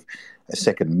kind of a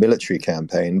second military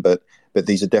campaign, but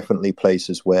these are definitely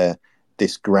places where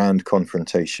this grand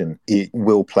confrontation, it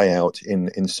will play out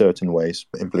in certain ways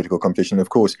in political competition. Of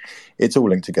course, it's all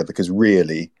linked together because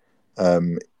really,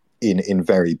 in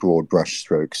very broad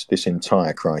brushstrokes, this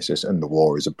entire crisis and the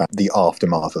war is about the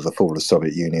aftermath of the fall of the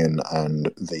Soviet Union and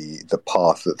the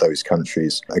path that those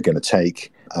countries are going to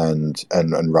take, and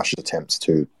Russia's attempts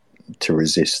to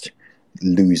resist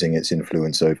losing its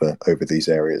influence over these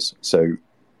areas. So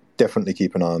definitely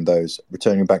keep an eye on those.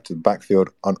 Returning back to the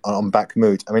backfield on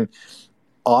Bakhmut, I mean,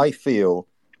 I feel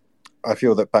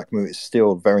that Bakhmut is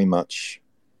still very much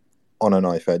on a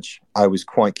knife edge. I was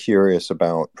quite curious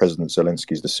about President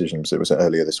Zelensky's decision, because it was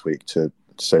earlier this week, to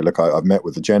say, look, I've met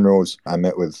with the generals. I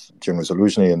met with General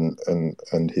Zaluzhny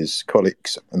and his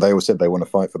colleagues, and they all said they want to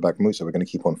fight for Bakhmut, so we're going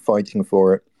to keep on fighting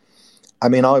for it. I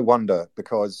mean, I wonder,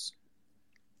 because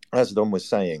as Don was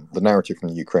saying, the narrative from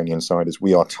the Ukrainian side is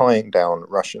we are tying down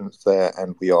Russians there,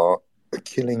 and we are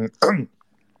killing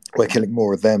we're killing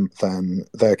more of them than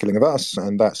they're killing of us,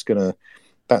 and that's gonna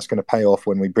pay off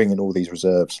when we bring in all these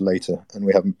reserves later, and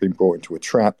we haven't been brought into a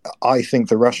trap. I think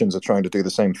the Russians are trying to do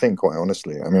the same thing, quite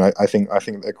honestly. I mean, I think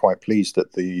they're quite pleased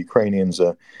that the Ukrainians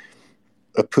are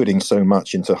putting so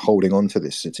much into holding on to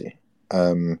this city.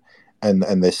 And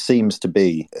there seems to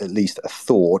be at least a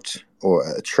thought or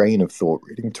a train of thought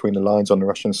reading between the lines on the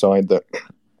Russian side that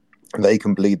they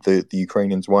can bleed the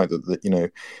Ukrainians white, that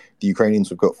the Ukrainians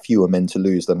have got fewer men to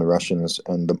lose than the Russians,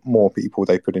 and the more people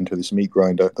they put into this meat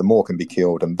grinder, the more can be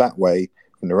killed. And that way,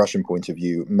 from the Russian point of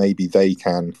view, maybe they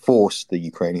can force the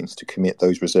Ukrainians to commit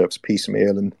those reserves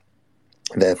piecemeal, and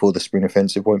therefore the spring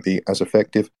offensive won't be as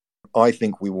effective. I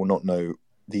think we will not know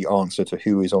the answer to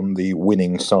who is on the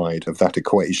winning side of that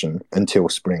equation until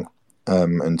spring,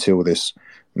 until this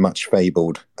much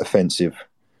fabled offensive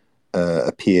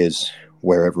appears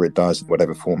wherever it does,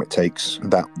 whatever form it takes.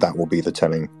 That will be the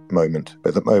telling moment.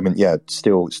 But at the moment, yeah,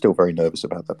 still very nervous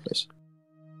about that place.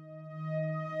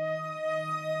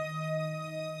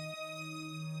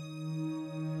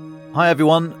 Hi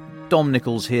everyone, Dom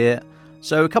Nichols here.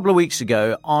 So a couple of weeks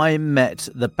ago, I met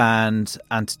the band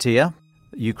Antitia,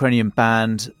 a Ukrainian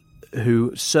band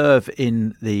who serve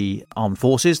in the armed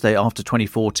forces. After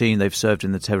 2014, they've served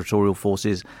in the territorial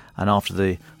forces, and after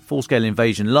the full-scale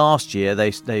invasion last year,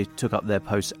 they took up their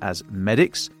posts as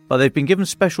medics. But they've been given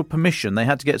special permission. They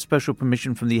had to get special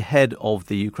permission from the head of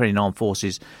the Ukrainian armed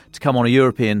forces to come on a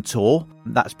European tour.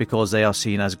 That's because they are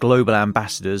seen as global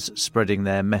ambassadors spreading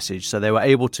their message. So they were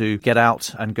able to get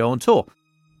out and go on tour.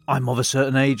 I'm of a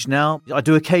certain age now. I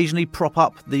do occasionally prop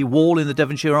up the wall in the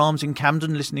Devonshire Arms in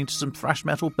Camden listening to some thrash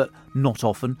metal, but not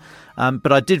often.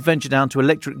 But I did venture down to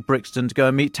Electric Brixton to go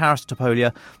and meet Taras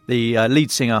Topolia, the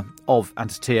lead singer of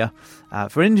Antitia,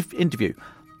 for an interview.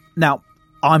 Now,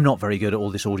 I'm not very good at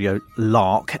all this audio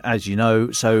lark, as you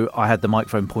know, so I had the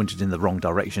microphone pointed in the wrong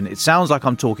direction. It sounds like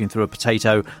I'm talking through a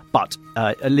potato, but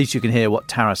at least you can hear what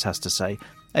Taras has to say.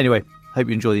 Anyway, hope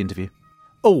you enjoy the interview.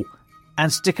 Oh,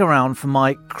 and stick around for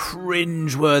my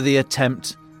cringe-worthy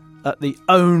attempt at the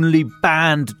only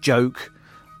banned joke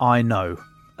I know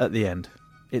at the end.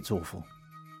 It's awful.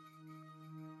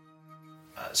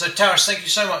 So, Taras, thank you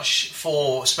so much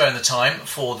for sparing the time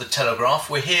for the Telegraph.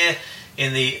 We're here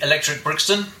in the Electric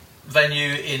Brixton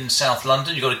venue in South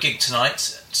London. You've got a gig tonight.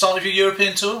 Start of your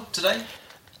European tour today?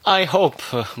 I hope,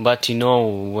 but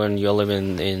when you're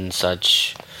living in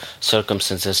such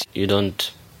circumstances, you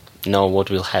don't know what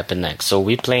will happen next. So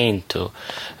we plan to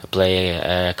play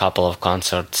a couple of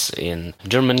concerts in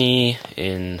Germany,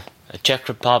 in Czech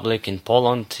Republic, in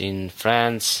Poland, in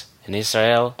France, in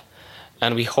Israel,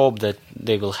 and we hope that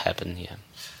they will happen here.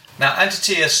 Now,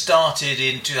 Antitia started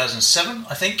in 2007,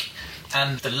 I think,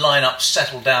 and the lineup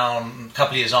settled down a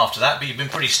couple of years after that, but you've been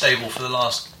pretty stable for the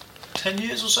last 10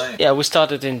 years or so? Yeah, we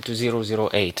started in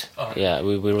 2008. Oh. Yeah,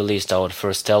 we released our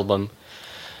first album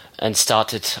and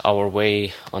started our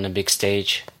way on a big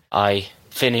stage. I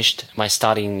finished my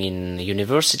studying in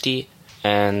university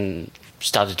and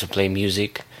started to play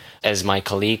music as my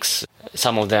colleagues.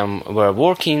 Some of them were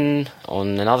working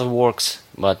on another works,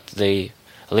 but they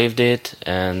lived it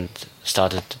and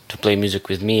started to play music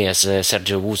with me as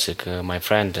Sergio Vucic, my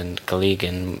friend and colleague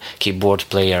and keyboard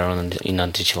player in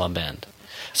Antitia band.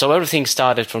 So everything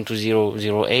started from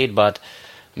 2008, but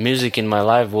music in my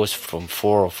life was from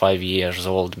 4 or 5 years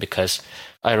old, because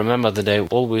I remember that I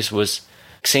always was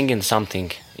singing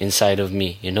something inside of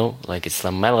me, like it's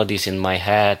the melodies in my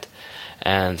head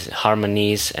and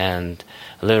harmonies and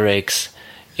lyrics.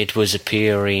 It was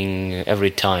appearing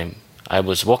every time. I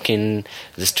was walking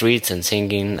the streets and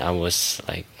singing. I was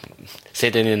like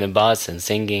sitting in a bus and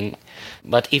singing.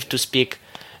 But if to speak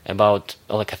about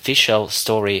like official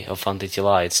story of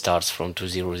Antitia, it starts from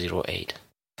 2008.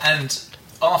 And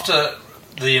after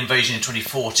the invasion in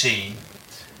 2014,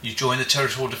 you joined the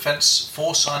Territorial Defence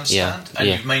Force, I understand, and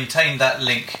you've maintained that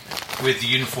link with the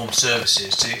uniformed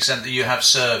services to the extent that you have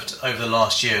served over the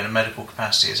last year in a medical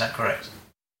capacity. Is that correct?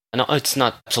 No, it's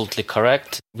not absolutely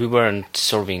correct. We weren't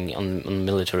serving on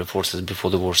military forces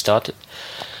before the war started.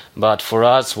 But for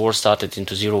us, war started in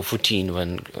 2014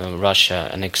 when Russia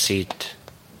annexed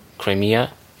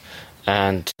Crimea,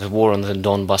 and the war on the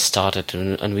Donbass started,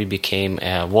 and we became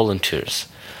volunteers.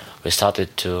 We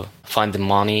started to find the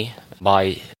money,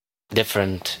 buy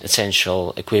different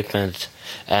essential equipment,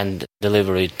 and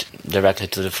deliver it directly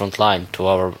to the front line to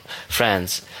our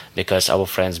friends, because our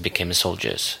friends became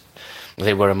soldiers.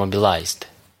 They were mobilized.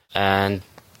 And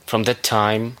from that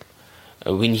time,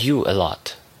 we knew a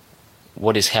lot.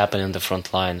 What is happening on the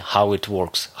front line, how it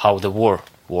works, how the war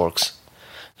works.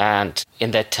 And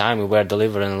in that time we were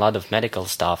delivering a lot of medical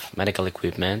stuff, medical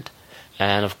equipment.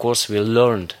 And of course we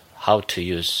learned how to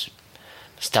use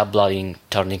stab blooding,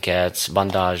 tourniquets,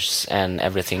 bandages and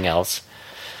everything else.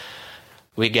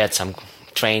 We get some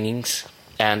trainings,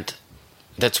 and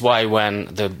that's why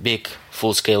when the big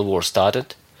full-scale war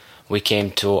started, we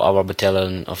came to our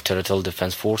battalion of Territorial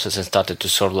Defense Forces and started to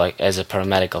serve like as a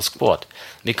paramedical squad,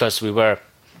 because we were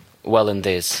well in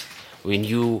this. We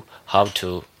knew how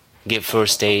to give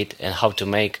first aid and how to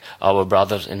make our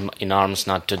brothers in arms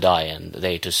not to die and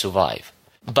they to survive.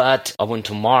 But I want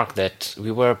to mark that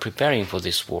we were preparing for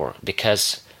this war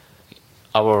because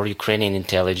our Ukrainian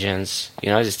intelligence,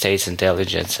 United States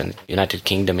intelligence and United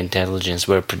Kingdom intelligence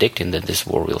were predicting that this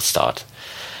war will start.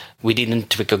 We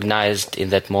didn't recognize in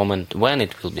that moment when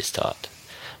it will be start,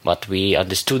 but we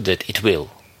understood that it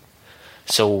will.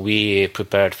 So we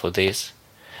prepared for this,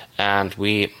 and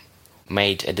we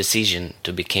made a decision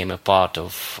to become a part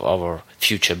of our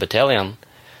future battalion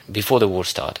before the war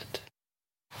started.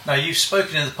 Now, you've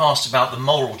spoken in the past about the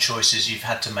moral choices you've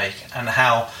had to make and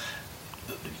how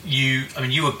you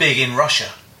were big in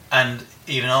Russia, and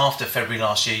even after February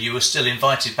last year you were still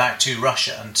invited back to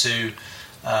Russia and to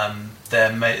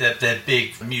their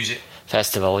big music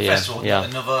festival,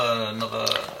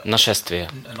 Нашествие.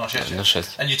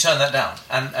 And you turned that down,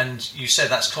 and you said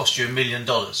that's cost you $1 million.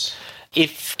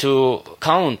 If to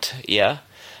count,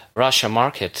 Russia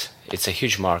market, it's a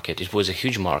huge market. It was a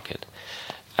huge market.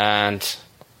 And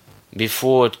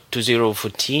before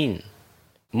 2014,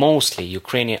 mostly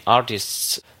Ukrainian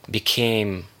artists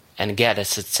became and get a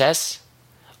success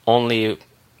only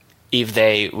if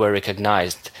they were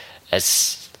recognized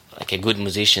as like a good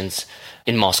musicians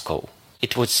in Moscow.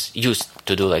 It was used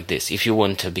to do like this. If you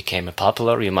want to become a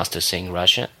popular, you must to sing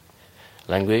Russian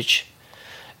language,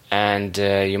 and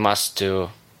you must to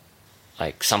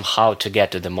like somehow to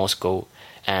get to the Moscow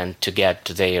and to get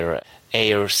to their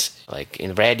airs like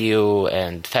in radio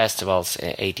and festivals,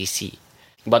 etc.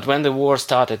 But when the war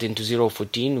started in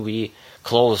 2014, we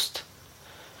closed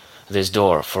this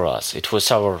door for us. It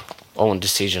was our own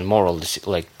decision, moral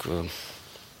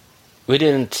we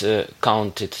didn't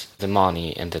count it, the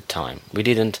money at that time. We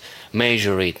didn't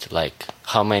measure it like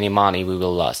how many money we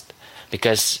will last,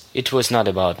 because it was not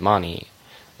about money.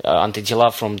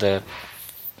 Antitela from the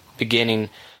beginning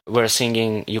were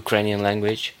singing Ukrainian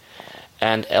language,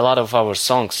 and a lot of our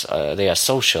songs, they are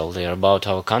social, they are about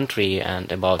our country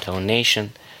and about our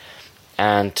nation.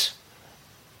 And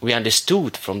we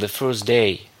understood from the first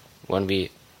day when we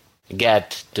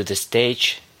get to the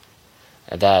stage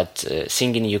that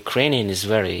singing Ukrainian is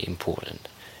very important.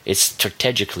 It's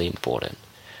strategically important.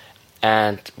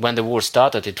 And when the war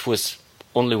started, it was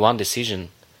only one decision: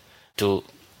 to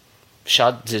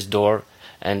shut this door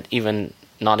and even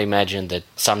not imagine that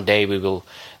someday we will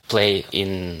play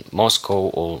in Moscow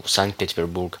or St.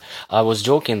 Petersburg. I was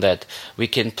joking that we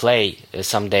can play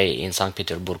someday in St.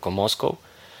 Petersburg or Moscow,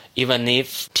 even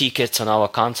if tickets on our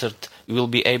concert we will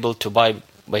be able to buy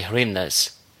by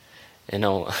hryvnias.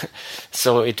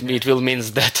 So it will mean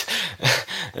that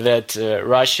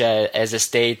Russia as a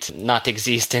state not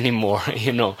exist anymore.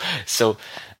 So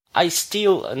I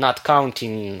still not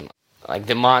counting like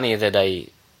the money that I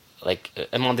like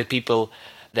among the people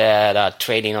that are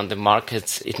trading on the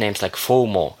markets. It names like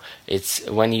FOMO. It's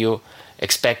when you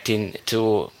expecting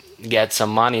to get some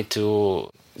money to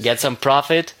get some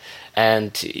profit,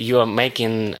 and you are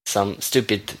making some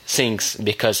stupid things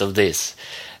because of this.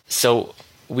 So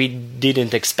we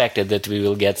didn't expect it that we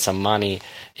will get some money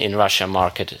in Russia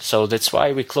market. So that's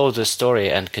why we closed the story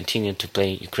and continued to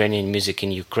play Ukrainian music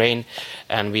in Ukraine.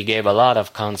 And we gave a lot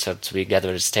of concerts. We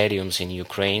gathered stadiums in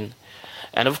Ukraine.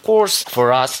 And of course,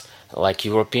 for us, like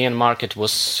European market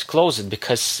was closed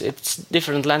because it's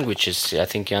different languages, I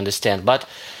think you understand. But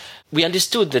we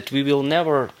understood that we will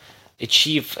never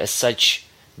achieve such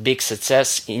big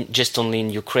success just only in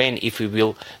Ukraine if we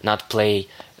will not play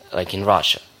like in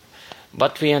Russia.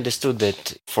 But we understood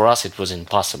that for us it was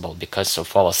impossible because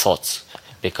of our thoughts,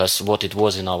 because what it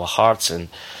was in our hearts, and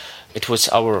it was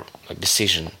our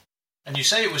decision. And you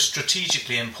say it was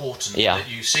strategically important that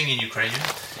you sing in Ukrainian,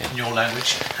 in your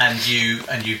language, and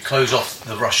you close off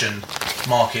the Russian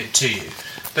market to you.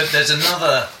 But there's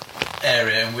another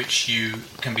area in which you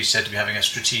can be said to be having a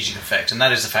strategic effect, and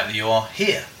that is the fact that you are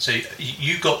here. So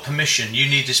you got permission. You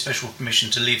needed special permission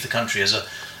to leave the country as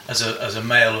a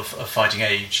male of fighting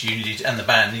age. And the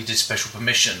band needed special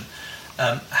permission.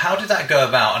 How did that go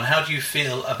about, and how do you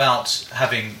feel about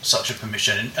having such a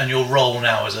permission and your role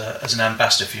now as an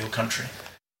ambassador for your country?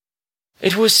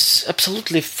 It was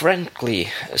absolutely frankly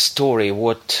a story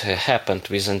what happened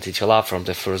with Antitila from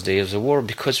the first day of the war,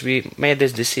 because we made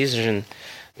this decision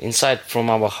inside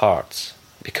from our hearts,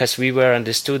 because we were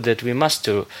understood that we must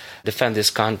to defend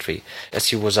this country.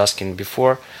 As you was asking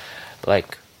before,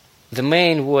 like, the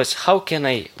main was, how can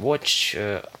I watch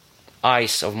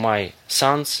eyes of my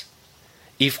sons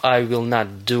if I will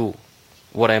not do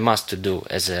what I must to do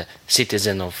as a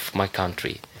citizen of my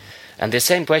country? And the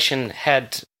same question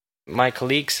had my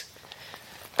colleagues,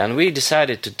 and we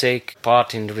decided to take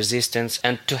part in the resistance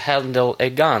and to handle a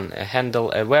gun,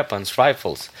 handle weapons,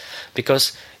 rifles,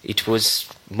 because it was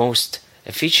most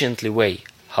efficiently way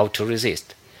how to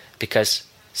resist. Because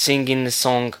singing a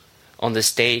song on the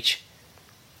stage,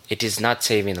 it is not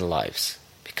saving lives.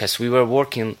 Because we were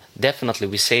working, definitely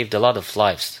we saved a lot of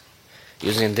lives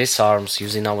using these arms,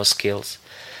 using our skills.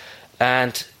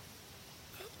 And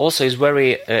also it's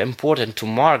very important to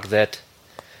mark that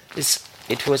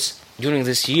it was during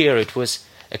this year, it was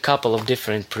a couple of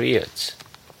different periods.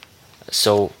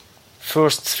 So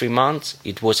first 3 months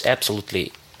it was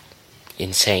absolutely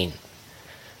insane,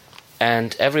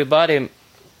 and everybody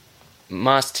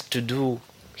must to do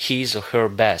his or her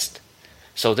best.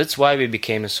 So that's why we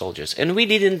became soldiers. And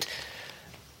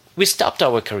we stopped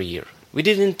our career. We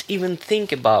didn't even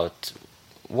think about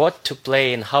what to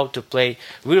play and how to play.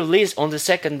 We released on the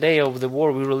second day of the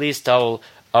war, we released our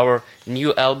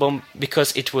new album,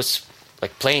 because it was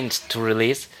like planned to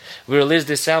release. We released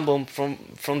this album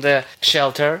from the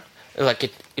shelter, like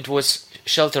it was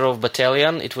shelter of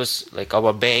battalion. It was like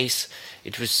our base.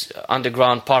 It was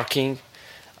underground parking.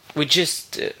 We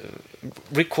just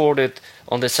recorded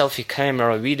on the selfie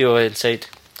camera video and said,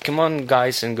 come on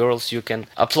guys and girls, you can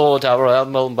upload our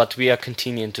album, but we are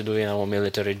continuing to do our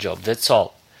military job. That's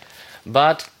all.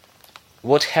 But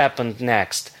what happened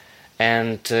next,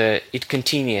 and it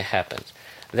continued happened,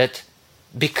 that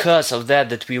because of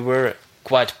that we were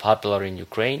quite popular in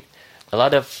Ukraine, a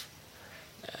lot of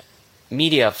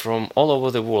media from all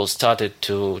over the world started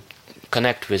to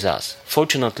connect with us.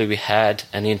 Fortunately, we had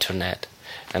an internet,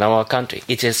 and our country,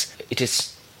 it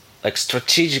is like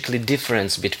strategically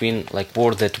difference between like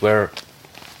war that were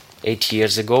 8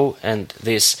 years ago and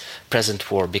this present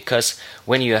war, because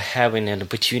when you have an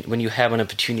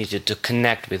opportunity to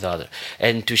connect with others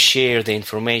and to share the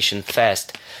information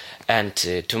fast, and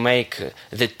to make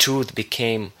the truth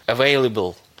became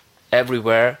available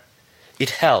everywhere,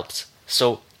 it helps.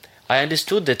 So I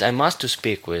understood that I must to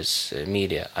speak with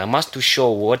media. I must to show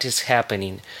what is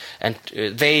happening, and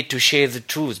they to share the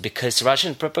truth, because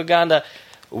Russian propaganda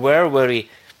were very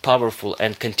powerful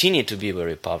and continue to be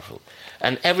very powerful.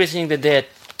 And everything that they're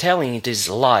telling, it is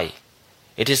a lie.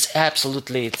 It is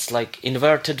absolutely, it's like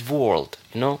inverted world,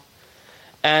 you know.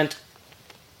 And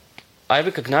I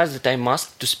recognize that I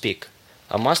must to speak.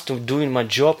 I must to doing my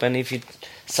job, and if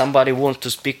somebody wants to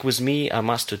speak with me, I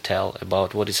must to tell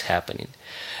about what is happening.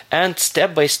 And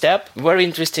step by step, very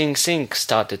interesting things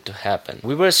started to happen.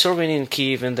 We were serving in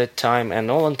Kiev in that time,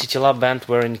 and all Antitila band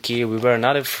were in Kiev. We were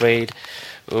not afraid.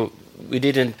 We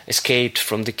didn't escape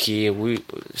from the Kiev.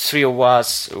 Three of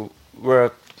us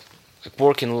were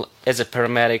working as a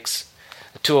paramedics.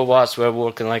 2 of us were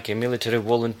working like a military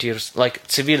volunteers, like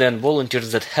civilian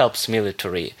volunteers that helps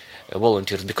military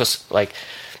volunteers, because like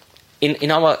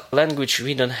in our language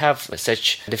we don't have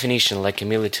such definition like a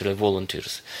military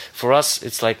volunteers. For us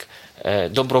it's like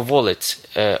dobrovolets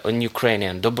in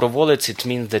Ukrainian. Dobrovolets, it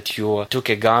means that you took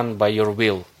a gun by your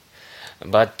will,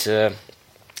 but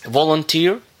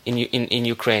volunteer in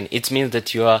Ukraine, it means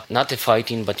that you are not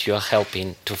fighting, but you are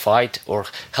helping to fight or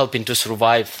helping to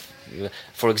survive,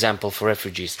 for example, for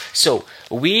refugees. So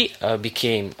we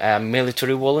became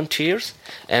military volunteers,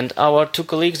 and our 2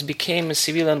 colleagues became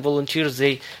civilian volunteers.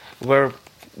 They were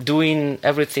doing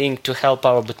everything to help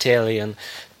our battalion,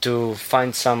 to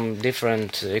find some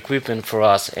different equipment for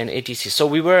us and etc. So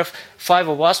we were 5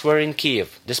 of us were in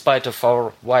Kiev, despite of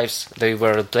our wives. They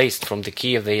were replaced from the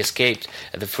Kiev. They escaped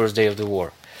at the first day of the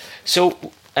war.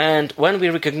 So, and when we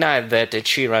recognized that Ed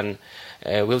Sheeran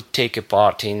will take a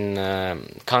part in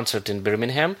concert in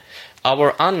Birmingham,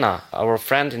 our Anna, our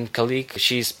friend and colleague,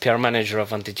 she's PR manager of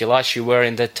Antitila, she were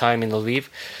in that time in Lviv,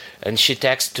 and she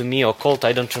texted to me or called,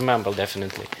 I don't remember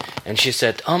definitely, and she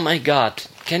said, oh my God,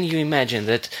 can you imagine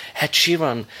that Ed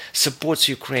Sheeran supports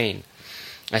Ukraine?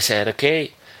 I said,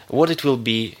 okay, what it will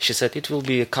be? She said, it will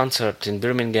be a concert in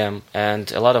Birmingham,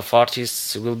 and a lot of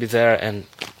artists will be there, and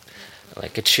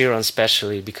like Ed Sheeran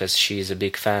especially, because she is a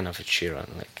big fan of Ed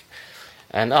Sheeran, like,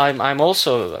 and I'm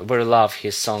also very love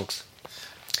his songs.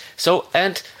 So,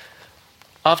 and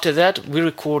after that we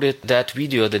recorded that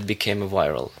video that became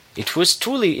viral. It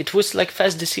was like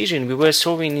fast decision. We were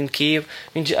serving in Kiev.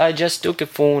 I just took a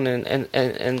phone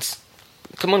and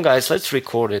come on guys, let's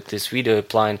record it, this video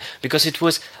applying, because it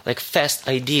was like fast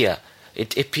idea.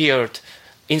 It appeared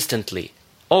instantly.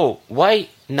 Oh, why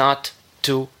not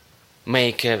to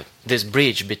make this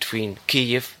bridge between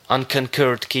Kiev,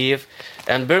 unconquered Kiev,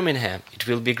 and Birmingham? It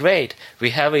will be great.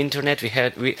 We have internet.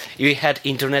 We had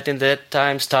internet in that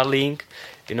time, Starlink,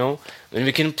 and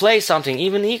we can play something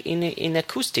even in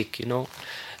acoustic,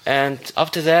 And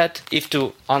after that, if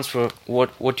to answer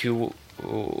what you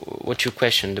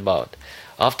questioned about,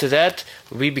 after that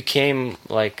we became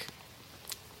like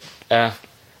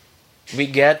we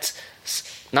get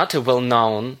not a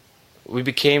well-known. We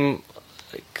became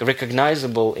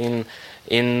recognizable in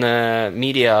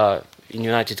media in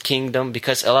United Kingdom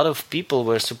because a lot of people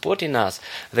were supporting us.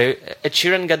 Ed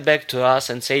Sheeran got back to us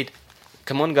and said,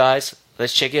 "Come on, guys,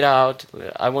 let's check it out.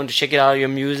 I want to check it out, your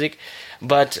music."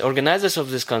 But organizers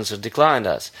of this concert declined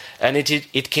us, and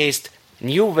it cased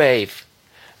new wave,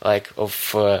 like of.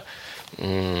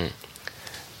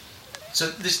 So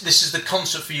this is the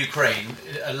concert for Ukraine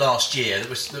last year. That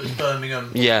was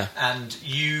Birmingham. Yeah. And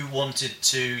you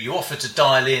offered to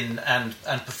dial in and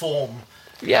perform.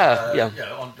 Yeah.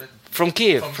 From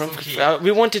Kiev. From Kiev.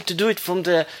 We wanted to do it from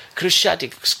the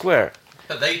Kreshchatyk Square.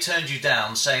 But they turned you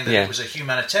down, saying that it was a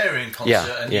humanitarian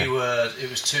concert, and it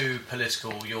was too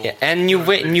political. And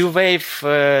New Wave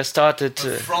started.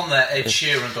 From that, Ed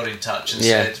Sheeran got in touch and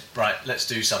said, "Right, let's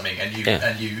do something."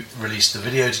 And you released the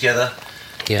video together.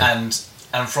 Yeah.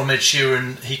 And from Ed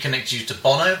Sheeran, he connected you to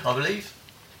Bono, I believe.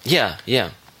 Yeah.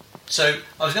 So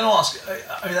I was going to ask.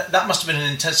 I mean, that must have been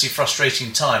an intensely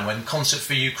frustrating time when Concert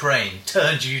for Ukraine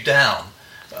turned you down.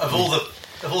 Of all the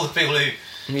people who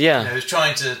was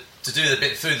trying to do the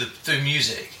bit through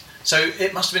music. So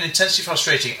it must have been intensely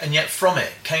frustrating, and yet from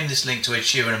it came this link to Ed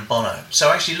Sheeran and Bono.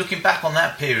 So actually, looking back on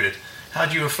that period, how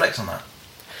do you reflect on that?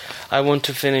 I want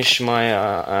to finish my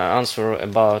answer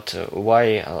about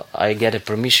why I get a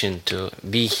permission to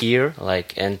be here,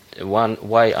 and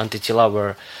why Antitila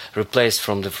were replaced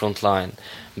from the front line,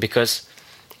 because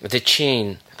the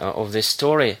chain of this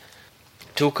story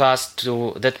took us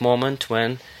to that moment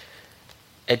when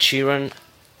Ed Sheeran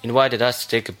invited us to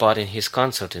take a part in his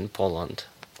concert in Poland.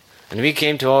 And we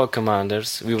came to our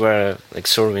commanders, we were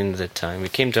serving at that time, we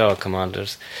came to our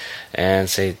commanders and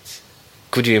said,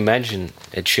 "Could you imagine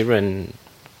Ed Sheeran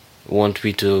want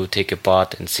we to take a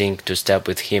part and sing to Step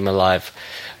With Him Alive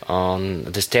on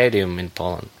the stadium in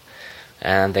Poland?"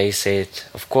 And they said,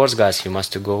 "Of course, guys, you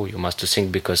must go, you must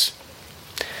sing, because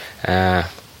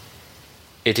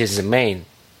it is the main,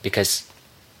 because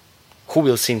who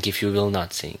will sing if you will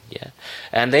not sing?"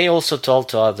 And they also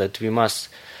told us that we must.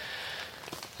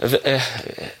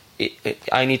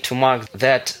 I need to mark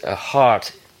that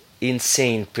hard,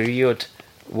 insane period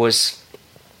was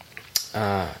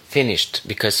finished,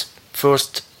 because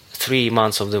first 3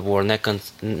 months of the war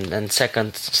and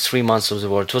second 3 months of the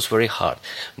war, it was very hard.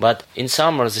 But in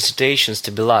summer the situation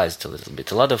stabilized a little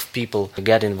bit. A lot of people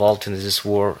get involved in this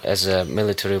war as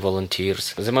military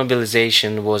volunteers. The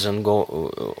mobilization was on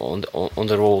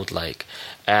the road,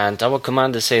 and our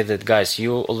commander said that, "Guys,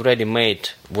 you already made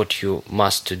what you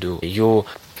must to do.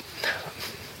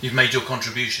 You've made your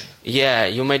contribution." Yeah,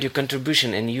 you made your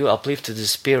contribution, and you uplifted the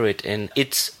spirit, and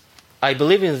I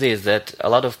believe in this, that a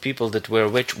lot of people that were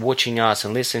watching us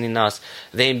and listening us,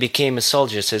 they became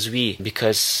soldiers as we,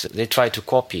 because they tried to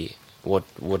copy what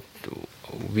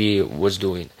we was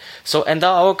doing. So, and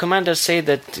our commander said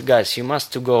that, "Guys, you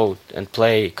must go and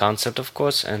play concert, of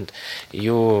course, and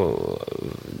you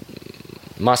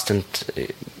mustn't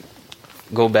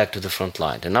go back to the front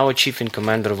line." And our chief in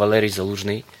commander, Valery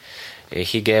Zaluzhny,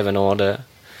 he gave an order,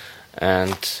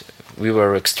 and we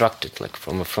were extracted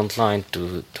from a front line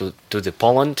to the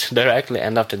Poland directly,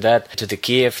 and after that to the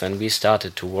Kiev, and we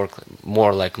started to work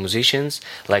more like musicians,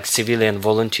 like civilian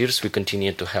volunteers. We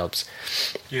continued to help.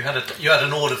 You had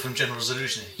an order from General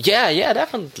Zelensky. Yeah,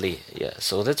 definitely. Yeah,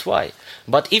 so that's why.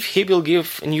 But if he will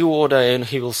give a new order and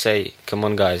he will say, "Come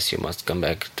on, guys, you must come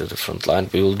back to the front line,"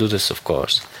 we will do this, of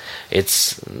course.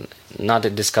 It's not a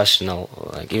discussional,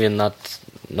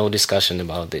 no discussion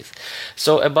about this.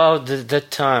 So about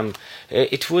that time,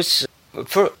 it was,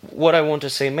 for what I want to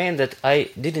say, man, that I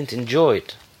didn't enjoy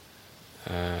it.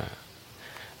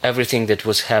 Everything that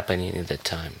was happening at that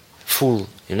time,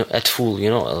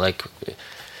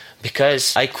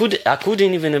 because I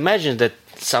couldn't even imagine that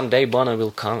someday Bono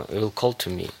will call to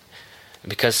me,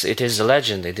 because it is a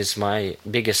legend. It is my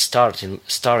biggest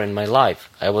star in my life.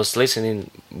 I was listening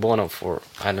Bono for,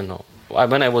 I don't know,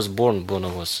 when I was born, Bono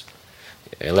was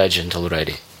a legend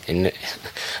already.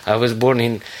 I was born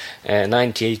in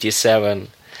 1987.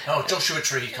 Oh, Joshua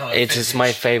Tree kind of. It is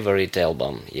my favorite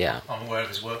album. Yeah. I'm aware of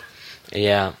his work.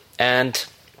 Yeah,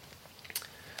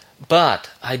 but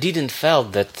I didn't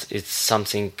felt that it's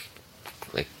something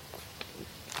like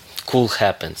cool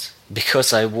happens,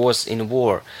 because I was in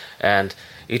war, and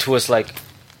it was like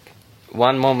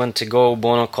one moment ago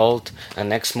Bono called, and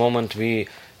next moment we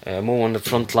move on the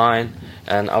front line,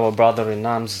 and our brother in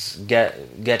arms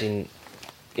getting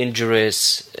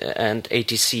injuries and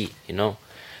ATC,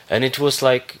 and it was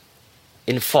like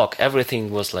in fog. Everything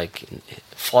was like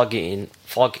fog in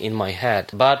my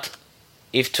head. But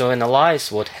if to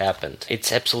analyze what happened,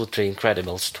 it's absolutely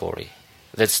incredible story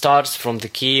that starts from the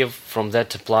Kiev, from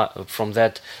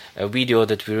that video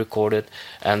that we recorded,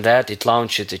 and that it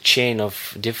launched a chain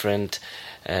of different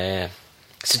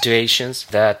situations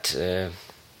that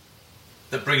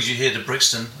brings you here to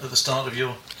Brixton at the start of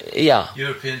your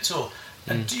European tour.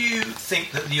 And do you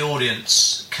think that the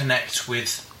audience connect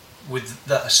with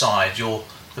that side,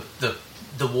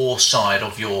 the war side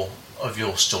of your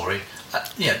story?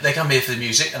 They come here for the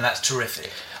music, and that's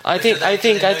terrific. I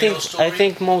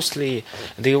think mostly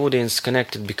the audience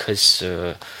connected because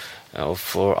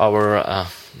for our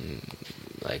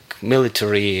like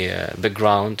military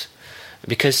background,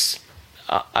 because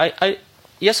I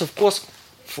yes, of course,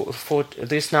 for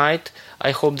this night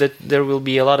I hope that there will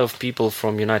be a lot of people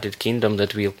from United Kingdom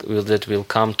that will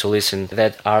come to listen,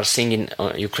 that are singing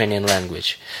Ukrainian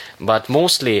language, but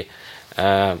mostly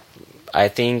I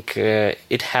think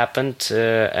it happened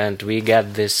and we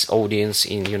got this audience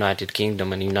in United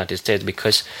Kingdom and United States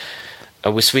because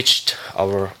we switched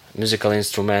our musical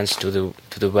instruments to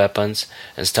the weapons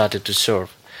and started to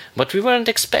serve. But we weren't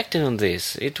expecting on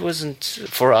this. It wasn't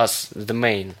for us the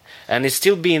main, and it's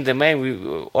still being the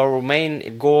main. Our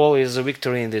main goal is a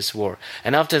victory in this war.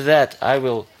 And after that, I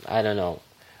will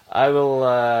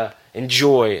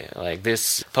enjoy like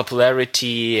this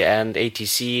popularity and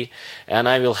ATC, and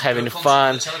I will having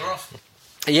fun.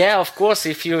 Yeah, of course.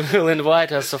 If you will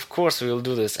invite us, of course we will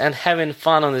do this, and having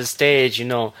fun on the stage,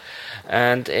 and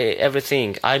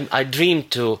everything. I dream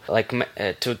to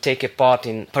to take a part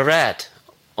in parade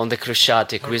on the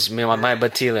Cruciatic with my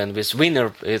battalion, with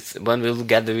winner, when we will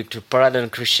get the victory parade on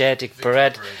Cruciatic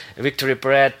parade, victory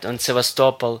parade on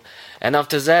Sevastopol, and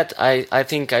after that I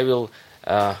think I will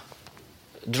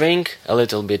drink a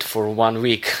little bit for 1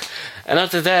 week, and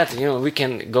after that we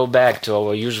can go back to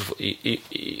our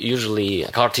usually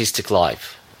artistic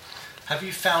life. Have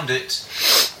you found it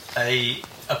a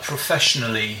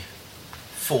professionally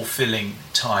fulfilling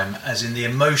time, as in the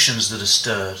emotions that are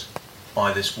stirred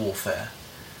by this warfare?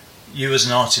 You as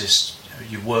an artist,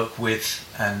 you work with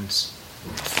and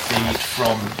feed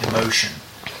from emotion.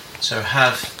 So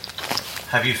have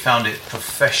you found it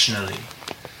professionally?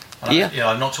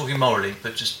 I'm not talking morally,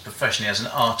 but just professionally as an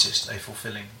artist, a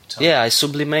fulfilling time. Yeah, I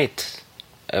sublimate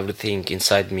everything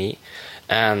inside me,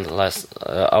 and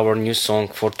our new song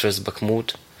Fortress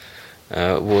Bakhmut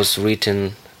was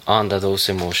written under those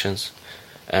emotions,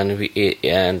 and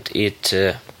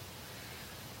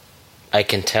I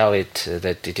can tell it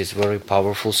that it is a very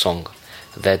powerful song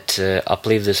that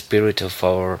uplifts the spirit of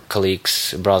our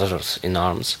colleagues, brothers in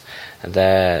arms,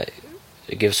 that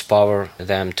gives power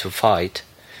them to fight.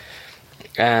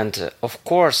 And of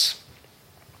course,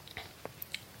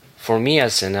 for me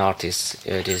as an artist,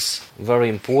 it is very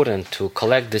important to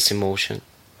collect this emotion.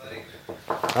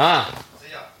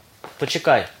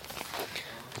 Почекай.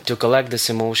 To collect this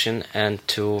emotion and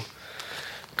to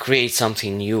create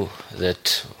something new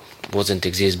that wasn't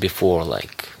exist before,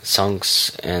 like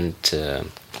songs and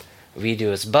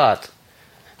videos. But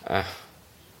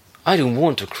I don't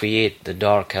want to create the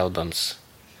dark albums,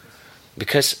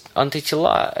 because until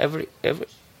every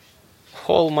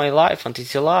whole my life,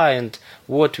 until and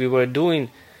what we were doing,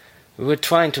 we were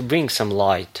trying to bring some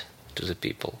light to the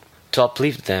people, to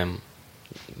uplift them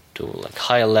to like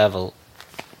higher level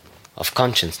of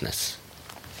consciousness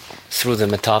through the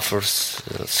metaphors,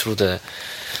 through the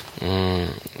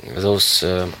those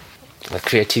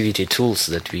creativity tools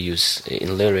that we use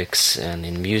in lyrics and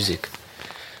in music.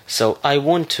 So I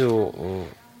want to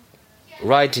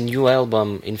write a new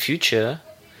album in future.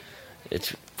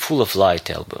 It's full of light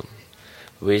album,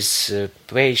 with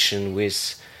passion,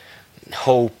 with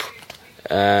hope,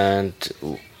 and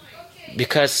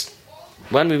because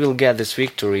when we will get this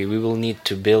victory, we will need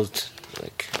to build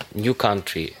like new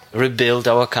country, rebuild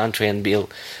our country and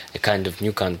build a kind of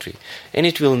new country, and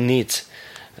it will need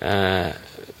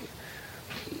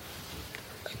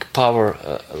power,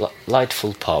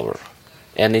 lightful power,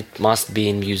 and it must be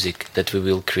in music that we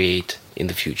will create in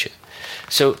the future.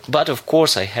 So, but of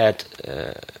course I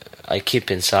I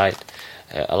keep inside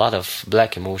a lot of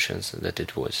black emotions that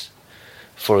it was.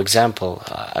 For example,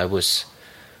 I was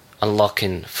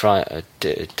unlocking the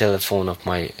telephone of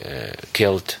my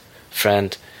killed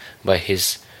friend by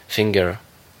his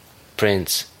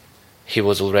fingerprints. He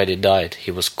was already died.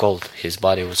 He was cold. His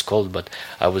body was cold, but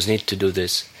I was need to do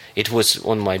this. It was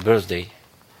on my birthday.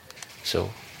 So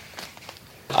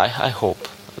I hope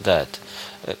that,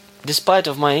 despite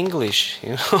of my English,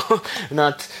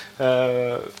 not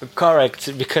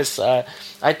correct, because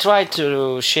I try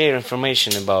to share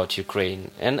information about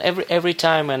Ukraine, and every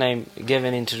time when I'm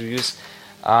giving interviews,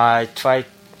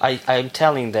 I'm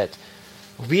telling that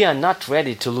we are not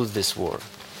ready to lose this war.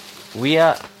 We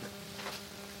are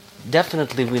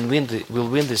definitely will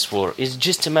win this war. It's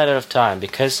just a matter of time,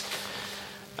 because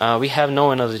we have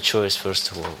no another choice,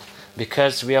 first of all,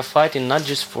 because we are fighting not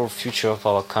just for future of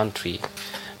our country.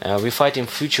 We're fighting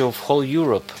future of whole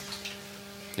Europe.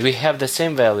 We have the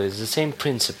same values, the same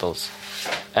principles,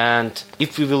 and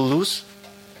if we will lose,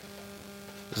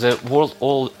 the world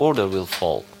order will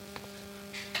fall.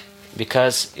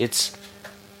 Because it's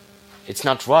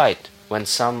not right when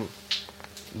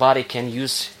somebody can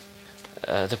use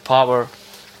the power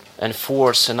and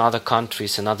force in other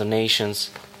countries and other nations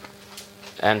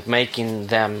and making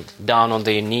them down on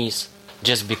their knees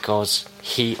just because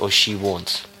he or she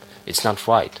wants. It's not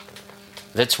right.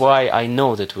 That's why I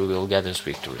know that we will get this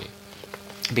victory,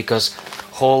 because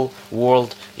whole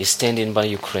world is standing by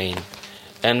Ukraine,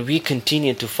 and we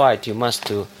continue to fight. You must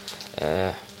to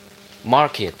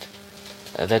mark it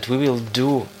that we will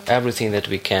do everything that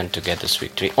we can to get this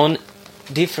victory on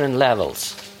different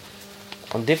levels.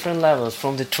 On different levels,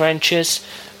 from the trenches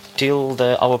till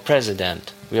our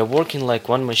president. We are working like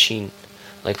one machine,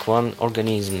 like one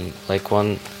organism, like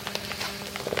one,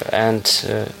 and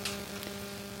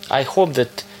I hope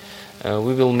that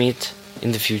we will meet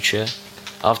in the future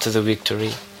after the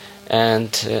victory, and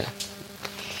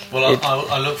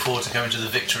I look forward to coming to the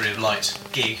Victory of Light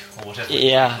gig or whatever.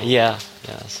 Yeah.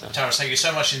 So. Taras, thank you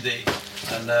so much indeed,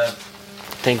 and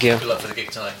thank you. Good luck for the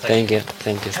gig tonight. Thank you.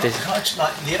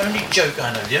 The only joke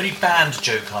I know, the only band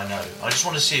joke I know, I just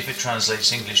want to see if it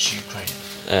translates English to Ukrainian.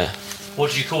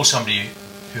 What do you call somebody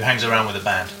who hangs around with a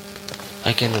band?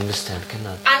 I can understand,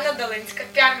 cannot. Anna Dolinska,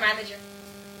 PR manager.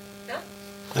 No?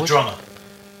 The drummer.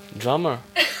 Drummer?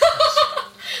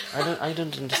 I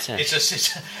don't understand.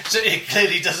 It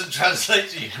clearly doesn't translate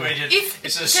to Ukrainian.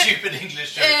 It's a stupid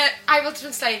English joke. I will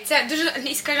translate. Це дуже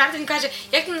англійська жарт. Він каже,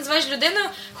 як ти називаєш людину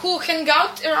who hang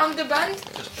out around the band?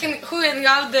 Who hang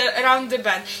out around the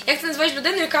band. Як ти називаєш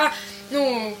людину, яка,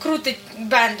 крутить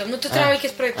бендом? То треба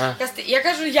якесь проєкт. Я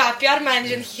кажу, я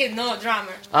PR-менеджер, no,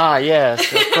 drummer.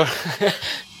 Yes, of course.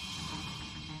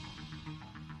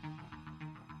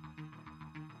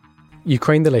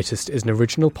 Ukraine the Latest is an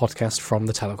original podcast from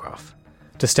The Telegraph.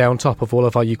 To stay on top of all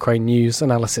of our Ukraine news,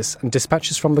 analysis and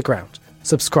dispatches from the ground,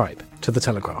 subscribe to The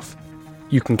Telegraph.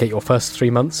 You can get your first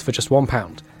 3 months for just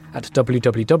 £1 at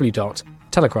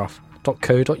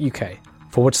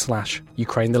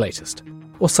www.telegraph.co.uk/Ukraine the Latest.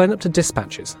 Or sign up to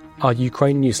Dispatches, our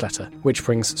Ukraine newsletter, which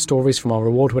brings stories from our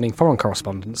award-winning foreign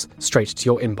correspondents straight to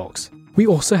your inbox. We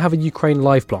also have a Ukraine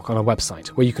live blog on our website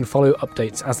where you can follow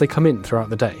updates as they come in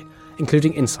throughout the day,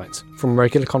 including insights from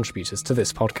regular contributors to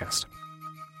this podcast.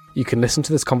 You can listen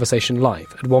to this conversation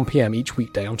live at 1 p.m. each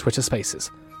weekday on Twitter Spaces.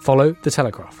 Follow The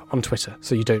Telegraph on Twitter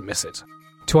so you don't miss it.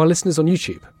 To our listeners on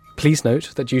YouTube, please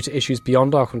note that due to issues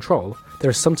beyond our control,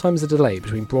 there is sometimes a delay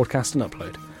between broadcast and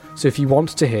upload, so if you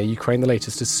want to hear Ukraine the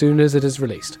Latest as soon as it is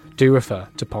released, do refer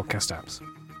to podcast apps.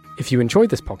 If you enjoyed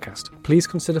this podcast, please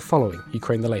consider following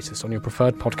Ukraine the Latest on your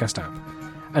preferred podcast app.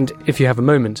 And if you have a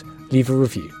moment, leave a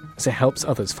review, as it helps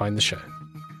others find the show.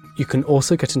 You can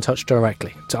also get in touch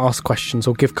directly to ask questions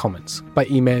or give comments by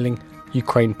emailing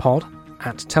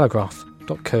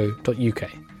ukrainepod@telegraph.co.uk.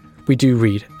 We do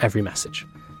read every message.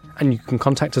 And you can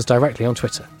contact us directly on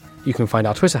Twitter. You can find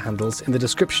our Twitter handles in the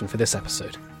description for this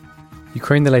episode.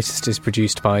 Ukraine the Latest is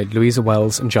produced by Louisa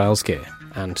Wells and Giles Gear,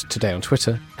 and today on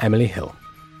Twitter, Emily Hill.